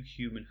seeks a new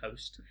human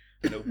host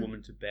and a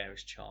woman to bear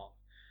his child.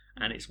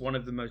 And it's one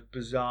of the most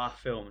bizarre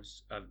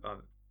films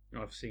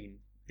I've seen.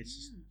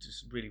 It's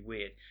just really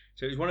weird.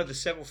 So it was one of the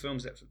several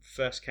films that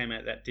first came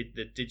out that did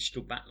the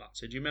digital backlot.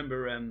 So do you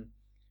remember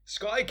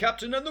Sky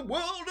Captain and the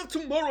World of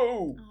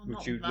Tomorrow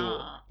with Jude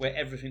Law, where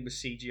everything was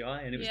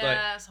CGI and it was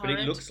but it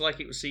looks like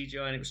it was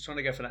CGI, and it was trying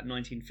to go for that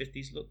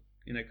 1950s look.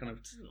 Kind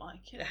of. Didn't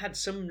like it. It had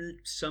some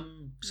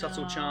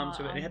subtle charm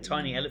to it, and it had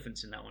tiny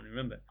elephants in that one.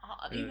 Remember?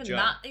 Even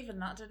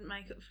that didn't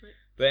make up for it.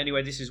 But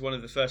anyway, this is one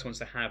of the first ones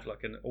to have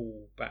like an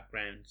all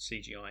background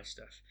CGI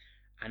stuff,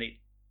 and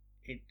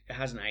it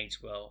hasn't aged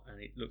well,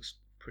 and it looks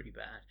pretty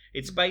bad.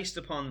 It's based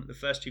upon the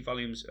first 2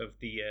 volumes of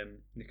the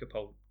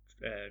Nicopole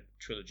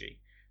trilogy,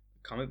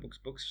 comic books,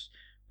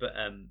 but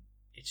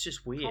it's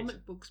just weird.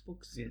 Comic books.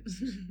 Yeah,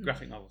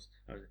 graphic novels.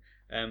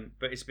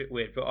 But it's a bit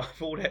weird. But I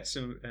pulled out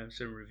some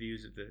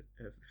reviews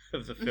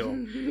of the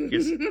film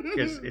because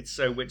it's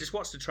so weird. Just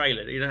watch the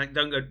trailer.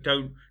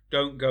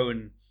 Don't go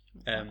and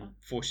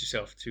force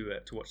yourself to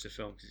watch the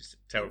film because it's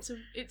terrible.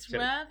 It's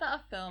rare that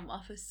a film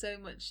offers so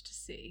much to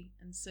see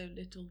and so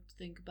little to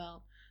think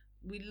about.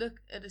 We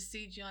look at a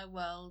CGI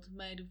world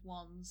made of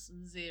ones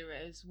and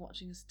zeros,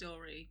 watching a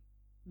story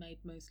made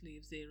mostly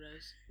of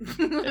zeros.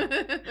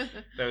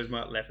 That was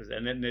Mark Leffers.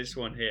 And then this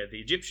one here. The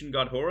Egyptian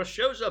god Horus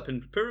shows up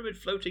in pyramid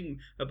floating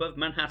above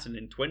Manhattan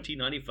in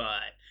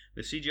 2095.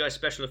 The CGI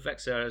special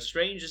effects are as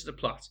strange as the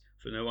plot.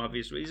 For no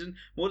obvious reason,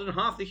 more than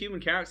half the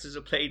human characters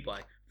are played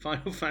by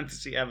Final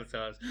Fantasy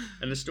avatars,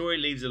 and the story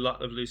leaves a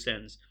lot of loose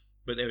ends.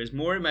 But there is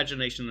more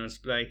imagination on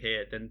display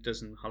here than a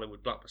dozen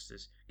Hollywood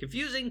blockbusters.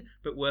 Confusing,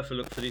 but worth a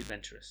look for the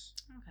adventurous.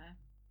 Okay.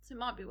 So it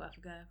might be worth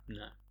a go.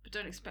 No. But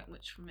don't expect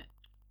much from it.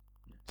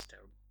 It's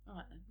terrible.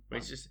 Alright then. Well,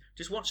 it's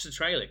just watch the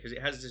trailer because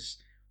it has this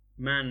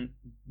man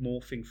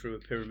morphing through a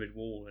pyramid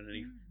wall and then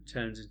he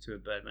turns into a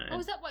bird man. Oh,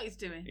 is that what he's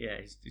doing? Yeah,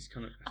 he's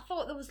kind of. I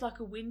thought there was like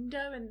a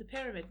window in the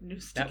pyramid and he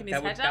was sticking his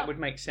head out. That would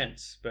make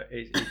sense, but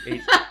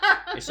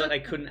it's like they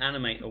couldn't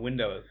animate a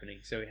window opening,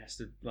 so he has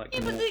to like.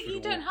 Yeah, but you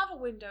don't have a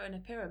window in a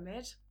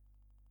pyramid,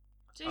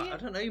 do you? I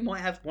don't know. You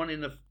might have one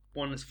in the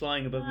one that's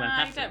flying above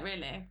Manhattan. I don't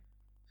really.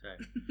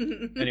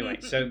 So anyway,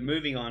 so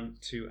moving on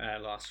to our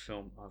last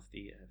film of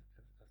the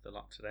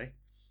lot today,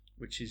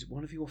 which is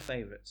one of your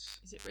favourites.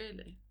 Is it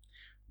really?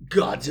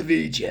 Gods of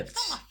Egypt.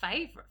 It's not my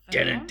favourite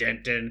film. Dun,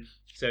 dun, dun.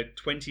 So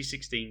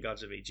 2016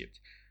 Gods of Egypt.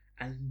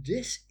 And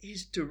this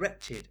is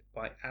directed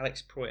by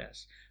Alex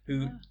Proyas,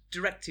 who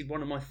directed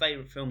one of my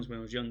favourite films when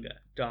I was younger,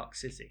 Dark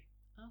City.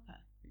 Okay.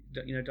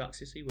 You know Dark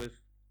City?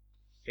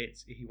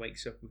 He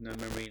wakes up with no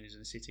memory and is in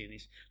the city and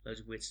there's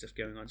loads of weird stuff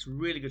going on. It's a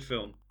really good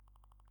film.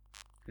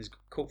 There's a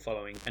cult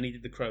following, and he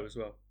did The Crow as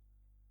well.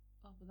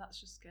 Oh, but that's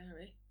just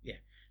scary. Yeah.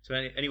 So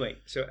anyway,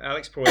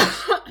 Alex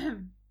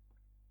Proyas.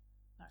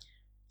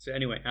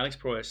 Alex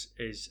Proyas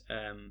is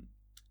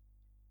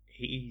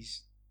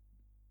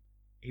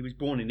he was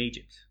born in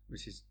Egypt,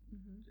 which is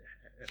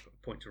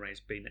a point to raise,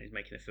 being that he's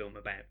making a film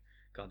about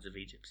gods of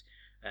Egypt.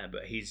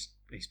 But his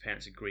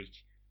parents are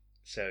Greek,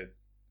 so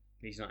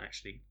he's not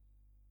actually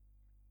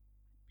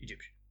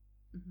Egyptian.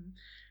 Mm-hmm.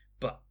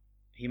 But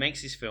he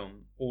makes this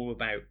film all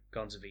about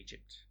gods of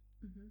Egypt,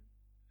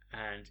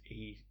 and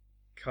he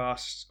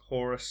casts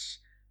Horus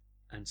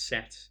and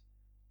Set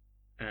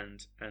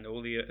and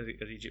all the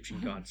Egyptian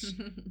gods,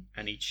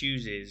 and he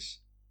chooses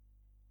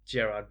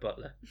Gerard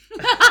Butler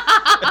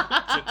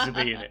to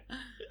be in it.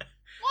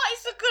 What?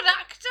 He's a good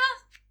actor.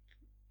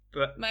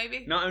 But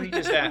maybe not only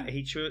does that,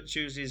 he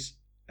chooses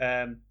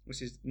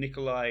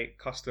Nikolai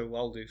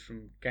Coster-Waldau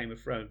from Game of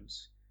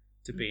Thrones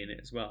to be in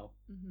it as well,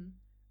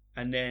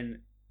 and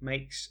then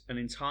makes an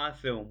entire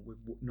film with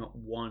not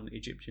one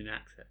Egyptian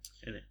actor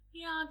in it.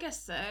 Yeah, I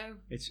guess so.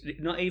 It's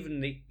not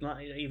even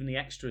the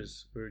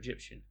extras were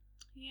Egyptian.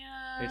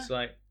 Yeah. It's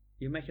like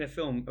you're making a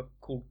film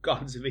called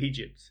Gods of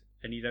Egypt,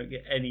 and you don't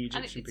get any Egyptian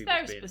and it's people.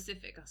 very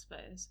specific, I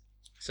suppose.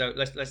 So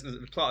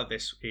the plot of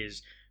this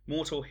is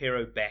mortal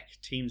hero Beck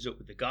teams up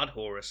with the god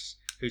Horus,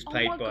 who's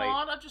played by. Oh my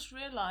god! I just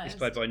realised. He's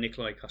played by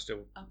Nikolai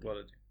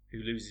Coster-Waldau, who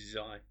loses his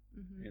eye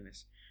in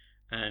this,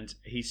 and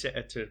he's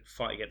set to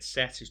fight against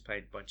Set, who's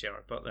played by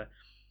Gerard Butler,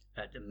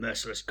 the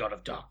merciless god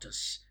of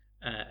darkness,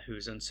 who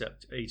has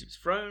usurped Egypt's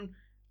throne.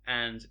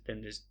 And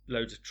then there's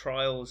loads of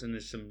trials, and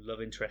there's some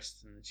love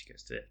interests, and then she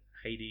gets to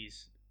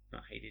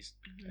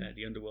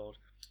the underworld.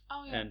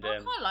 Oh yeah, and, I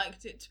quite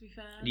liked it, to be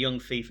fair. The young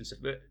thief and stuff,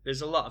 but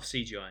there's a lot of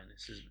CGI in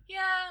this, isn't there?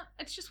 Yeah,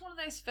 it's just one of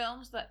those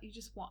films that you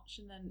just watch,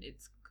 and then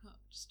it's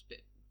just a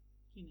bit,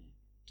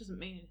 doesn't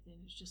mean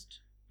anything. It's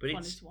just funny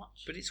to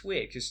watch. But it's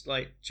weird because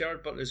like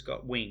Gerard Butler's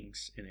got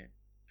wings in it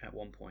at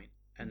one point,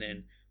 and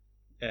then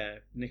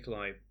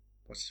Nikolai.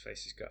 What's his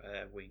face has got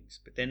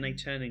wings, but then they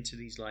turn into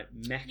these like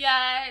mech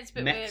it's a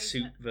bit weird,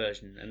 suit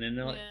version, and then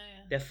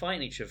they're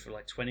fighting each other for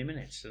like 20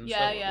 minutes, and it's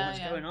what's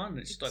going on? And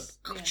it's like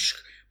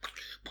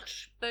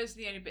those are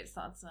the only bits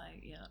that I'd say.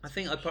 Yeah, I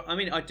think I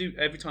do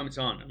every time it's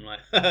on. I'm like,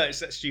 it's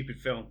that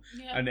stupid film,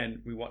 and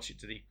then we watch it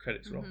to the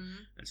credits roll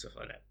and stuff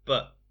like that.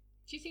 But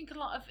do you think a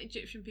lot of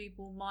Egyptian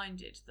people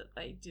minded that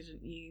they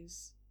didn't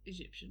use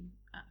Egyptian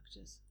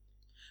actors?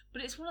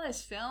 But it's one of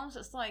those films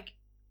that's like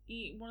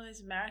one of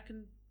those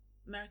American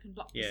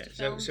blockbuster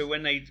films. So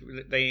when they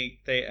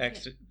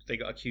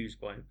got accused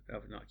by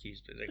not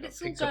accused, but they got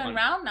it's all going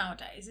around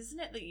nowadays, isn't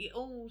it? That you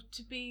all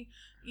to be,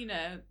 you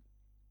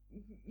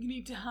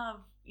need to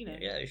have,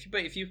 Yeah,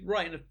 if you're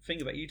writing a thing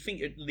about it, you'd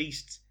think at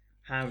least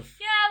have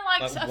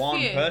like one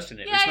few. person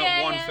in it. It's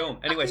not one film.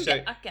 Anyway,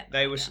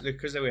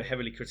 because they were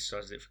heavily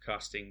criticised it for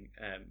casting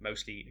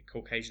mostly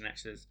Caucasian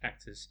actors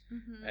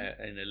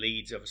in the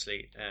leads,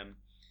 obviously.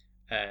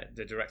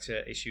 The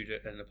director issued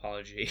an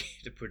apology.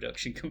 The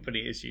production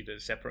company issued a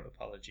separate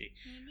apology,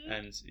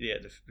 and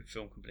the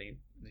film company.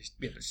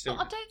 But still,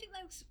 I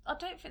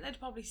don't think they'd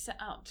probably set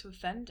out to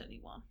offend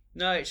anyone.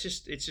 No, it's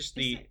just.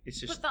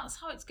 But that's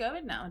how it's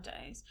going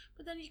nowadays.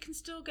 But then you can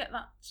still get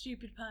that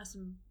stupid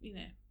person,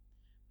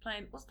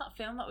 playing. What's that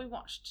film that we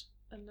watched?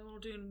 And they're all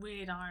doing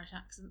weird Irish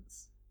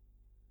accents.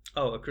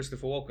 Oh,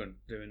 Christopher Walken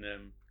doing.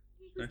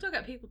 You can still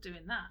get people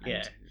doing that.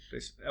 Yeah,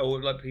 or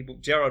like people.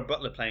 Gerard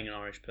Butler playing an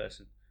Irish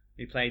person.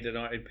 He played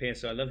in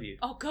P.S. I Love You.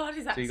 Oh God,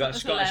 his accent. So you got a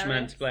Scottish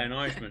man to play an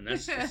Irishman.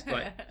 That's just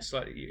like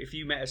if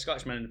you met a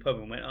Scottish man in the pub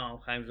and went,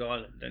 "Oh, how's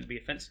Ireland?" Don't be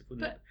offensive,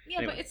 wouldn't it? Yeah,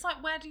 anyway. But it's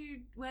like where do you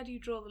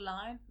draw the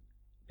line?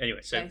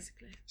 Anyway, so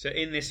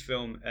in this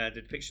film, the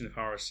depiction of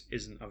Horus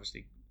isn't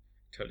obviously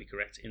totally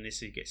correct. In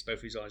this, he gets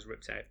both his eyes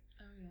ripped out.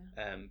 Oh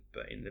yeah.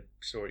 But in the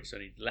story, it's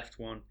only the left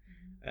one.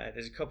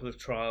 There's a couple of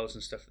trials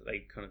and stuff that they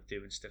kind of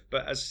do and stuff.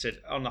 But as I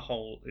said, on the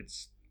whole,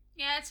 it's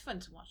fun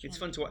to watch. It's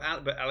fun to watch.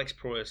 But Alex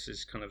Proyas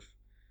is kind of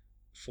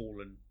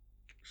fallen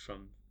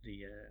from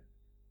the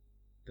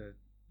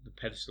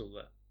pedestal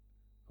that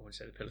I won't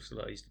say the pedestal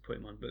that I used to put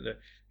him on, but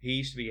he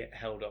used to be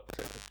held up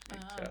to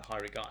high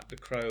regard. The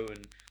Crow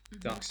and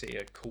Dark City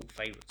are cult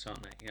favourites,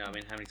 aren't they? I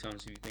mean, how many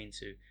times have you been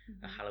to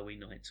a Halloween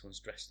night? Someone's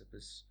dressed up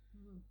as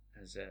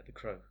the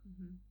Crow.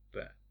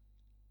 But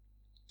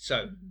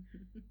so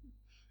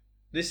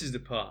this is the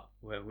part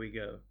where we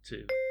go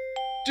to.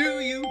 Do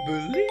you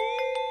believe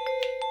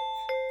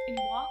in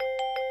what?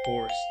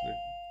 Horus.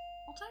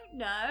 I don't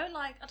know.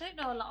 I don't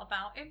know a lot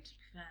about him, to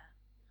be fair.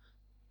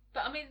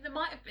 But I mean, there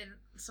might have been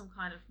some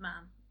kind of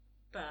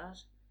bird.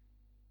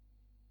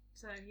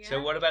 So yeah.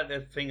 So what about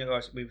the thing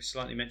that we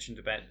slightly mentioned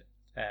about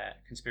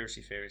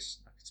conspiracy theorists,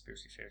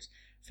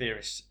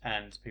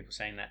 and people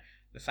saying that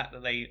the fact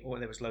that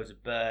there was loads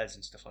of birds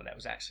and stuff like that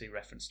was actually a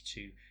reference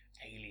to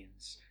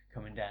aliens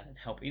coming down and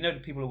helping. The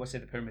people always say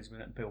the pyramids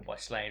weren't built by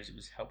slaves; it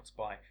was helped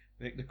by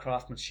the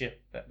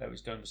craftsmanship that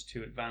was done was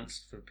too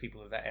advanced for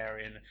people of that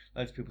area, and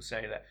loads of people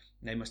say that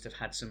they must have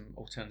had some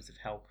alternative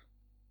help.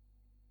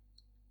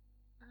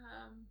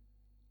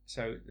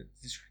 So the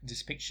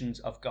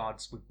depictions of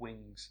gods with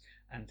wings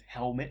and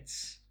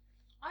helmets.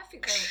 I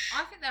think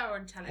they were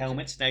intelligent.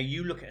 Helmets. Now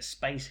you look at a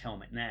space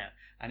helmet now,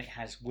 and it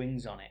has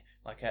wings on it,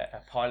 like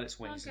a pilot's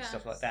wings and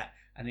stuff like that.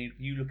 And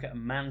you look at a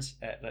man's,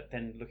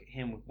 then look at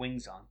him with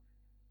wings on.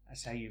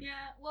 That's how you.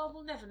 Yeah. Well,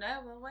 we'll never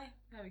know, will we?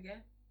 There we go.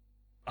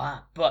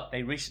 But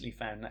they recently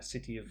found that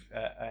city of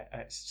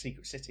a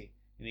secret city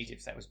in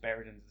Egypt that was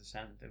buried under the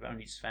sand. They've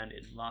only just found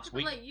it last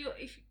week. Like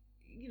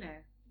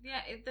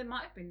there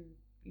might have been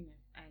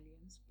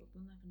aliens, but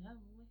we'll never know,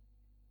 will we?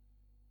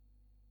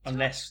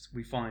 Unless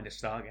we find a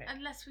Stargate.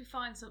 Unless we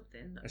find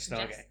something that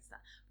suggests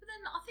that. But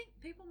then I think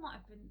people might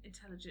have been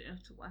intelligent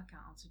enough to work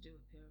out how to do a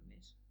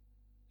pyramid.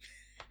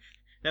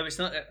 No, it's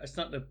not. It's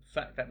not the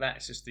fact that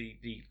that's just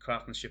the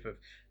craftsmanship of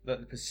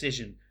the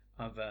precision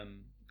of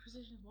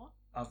precision of what?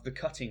 Of the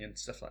cutting and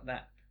stuff like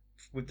that.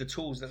 With the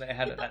tools that they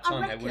had at that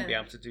time, they wouldn't be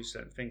able to do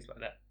certain things like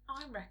that.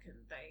 I reckon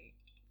they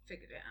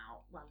figured it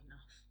out well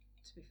enough.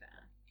 To be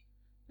fair,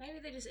 maybe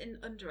they just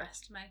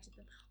underestimated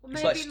them. Or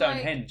it's like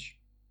Stonehenge.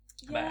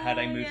 About how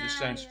they moved the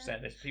stones.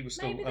 There's people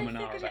still and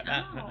ahhing about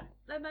that, don't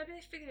they? Maybe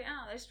they figured it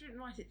out. They just didn't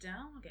write it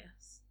down, I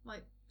guess.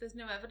 Like, there's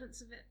no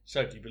evidence of it.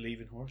 So, do you believe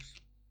in Horus?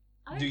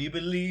 Do you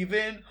believe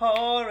in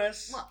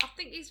Horus? Well, I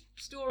think his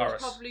story's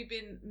probably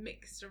been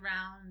mixed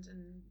around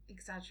and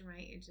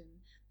exaggerated, and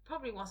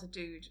probably was a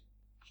dude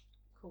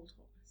called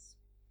Horus.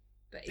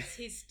 But it's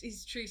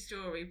his true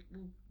story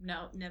will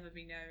never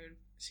be known.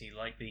 See,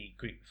 like the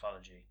Greek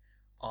mythology,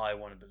 I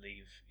want to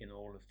believe in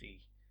all of the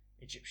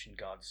Egyptian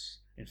gods.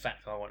 In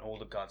fact, I want all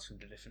the gods from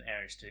the different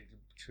areas to have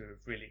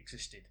really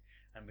existed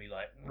and be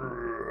like,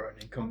 and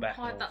then come back.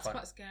 That's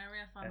quite scary.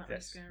 I find that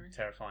really scary.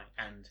 Terrifying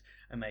and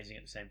amazing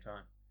at the same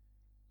time.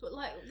 But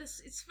like this,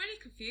 it's really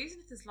confusing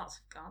if there's lots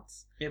of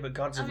gods. Yeah, but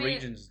gods of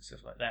regions and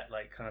stuff like that.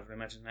 Like, kind of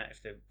imagine that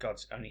if the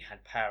gods only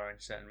had power in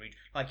certain regions.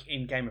 Like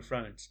in Game of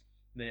Thrones,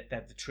 they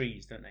have the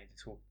trees, don't they?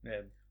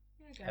 I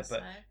guess but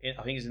so.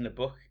 I think it's in the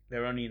book.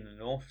 They're only in the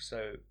north,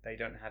 so they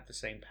don't have the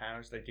same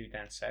powers they do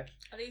down south.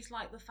 Are these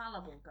like the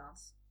fallible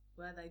gods,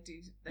 where they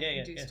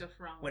can do stuff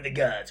wrong? When the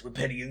gods were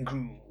petty and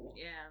cruel.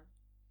 Yeah.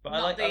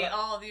 But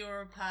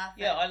you're perfect.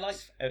 Yeah, I like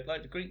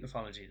the Greek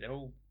mythology. They're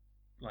all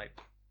like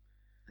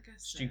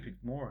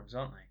stupid morons,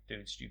 aren't they?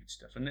 Doing stupid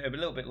stuff, and a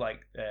little bit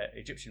like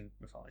Egyptian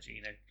mythology.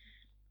 You know,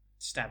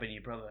 stabbing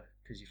your brother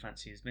because you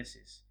fancy his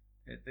missus.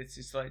 It's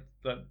just like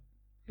who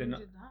did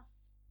that?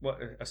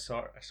 What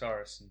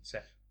Osiris and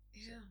Seth.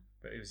 Yeah.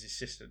 But it was his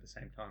sister at the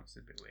same time, so it's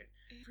a bit weird.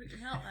 It freaked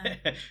me out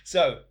then.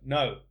 So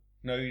no,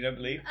 you don't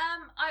believe?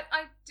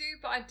 I do,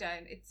 but I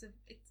don't.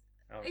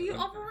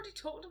 I've already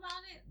talked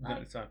about it.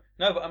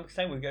 No, but I'm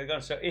saying we're going to go.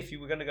 So if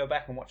you were going to go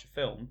back and watch a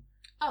film,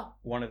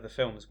 one of the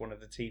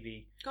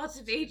TV Gods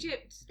of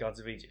Egypt. Gods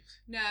of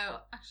Egypt.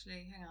 No,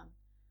 actually, hang on.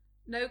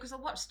 No, because I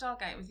watched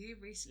Stargate with you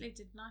recently,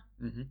 didn't I?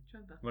 Mm-hmm. Do you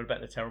remember? What about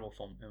the terrible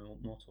film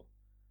Immortal?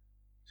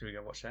 Should we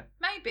go watch that?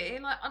 Maybe.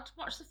 Like, I'd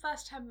watch the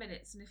first 10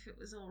 minutes, and if it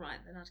was all right,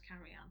 then I'd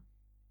carry on.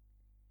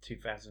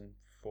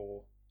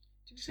 2004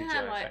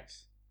 CGI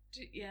effects.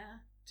 To be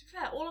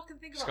fair, all I can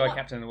think about... Sky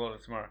Captain and the World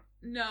of Tomorrow.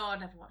 No,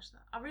 I'd never watch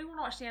that. I really want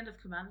to watch the end of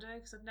Commando,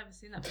 because I've never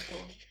seen that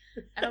before.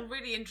 And I'm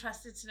really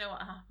interested to know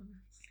what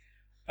happens.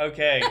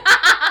 Okay.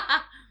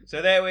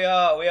 So there we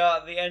are. We are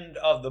at the end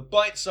of the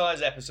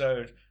bite-sized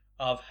episode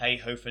of Hey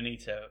Ho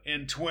Finito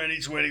in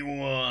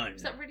 2021.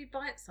 Is that really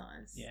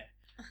bite-sized? Yeah.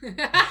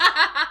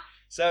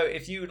 So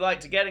if you would like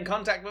to get in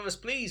contact with us,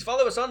 please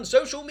follow us on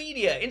social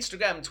media,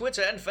 Instagram,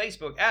 Twitter and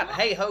Facebook at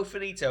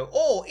HeyHoFinito,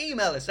 or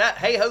email us at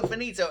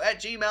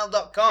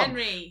heyhofinito@gmail.com.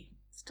 Henry,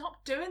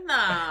 stop doing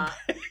that.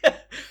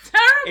 Terrible.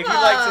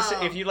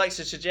 If you'd like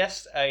to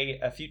suggest a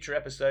future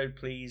episode,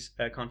 please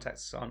contact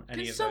us on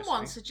any of those. Can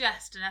someone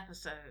suggest an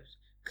episode?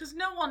 Because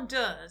no one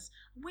does.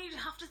 We'd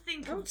have to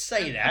think. Don't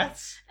say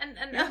that. And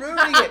you're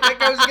ruining it. That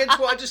goes against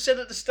what I just said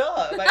at the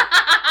start.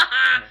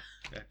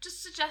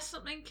 Just suggest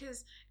something,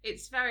 because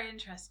it's very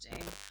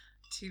interesting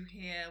to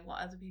hear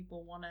what other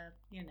people want to,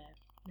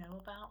 know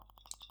about.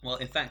 Well,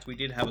 in fact, we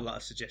did have a lot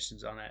of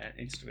suggestions on our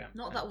Instagram.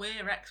 Not that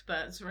we're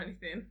experts or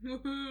anything.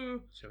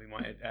 So we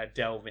might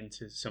delve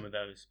into some of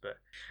those. But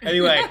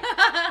anyway,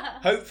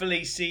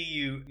 hopefully see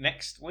you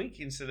next week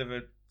instead of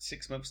a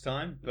 6 months'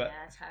 time. But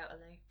yeah,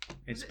 totally.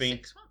 It's been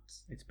 6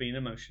 months? It's been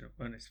emotional.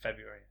 Well, it's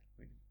February.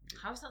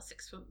 How's that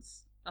 6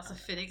 months? That's a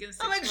Finnegan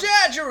 6 I'm months.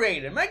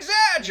 exaggerating.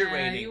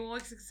 Yeah, you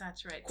always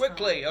exaggerate.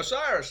 Quickly,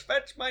 Osiris,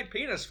 fetch my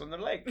penis from the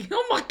lake.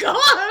 Oh my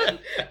god!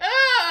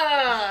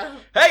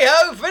 Hey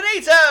ho,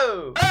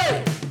 finito!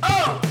 Hey,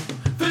 oh,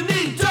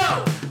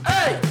 finito!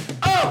 Hey,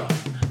 oh,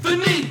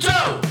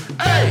 finito!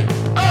 Hey,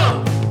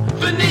 oh,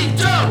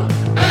 finito!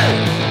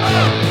 Hey,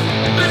 oh,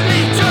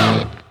 finito!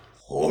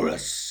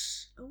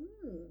 Horus.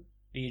 Ooh.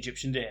 The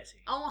Egyptian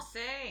deity. Oh, I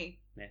see.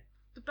 Yeah.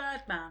 The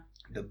Birdman.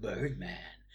 The Birdman.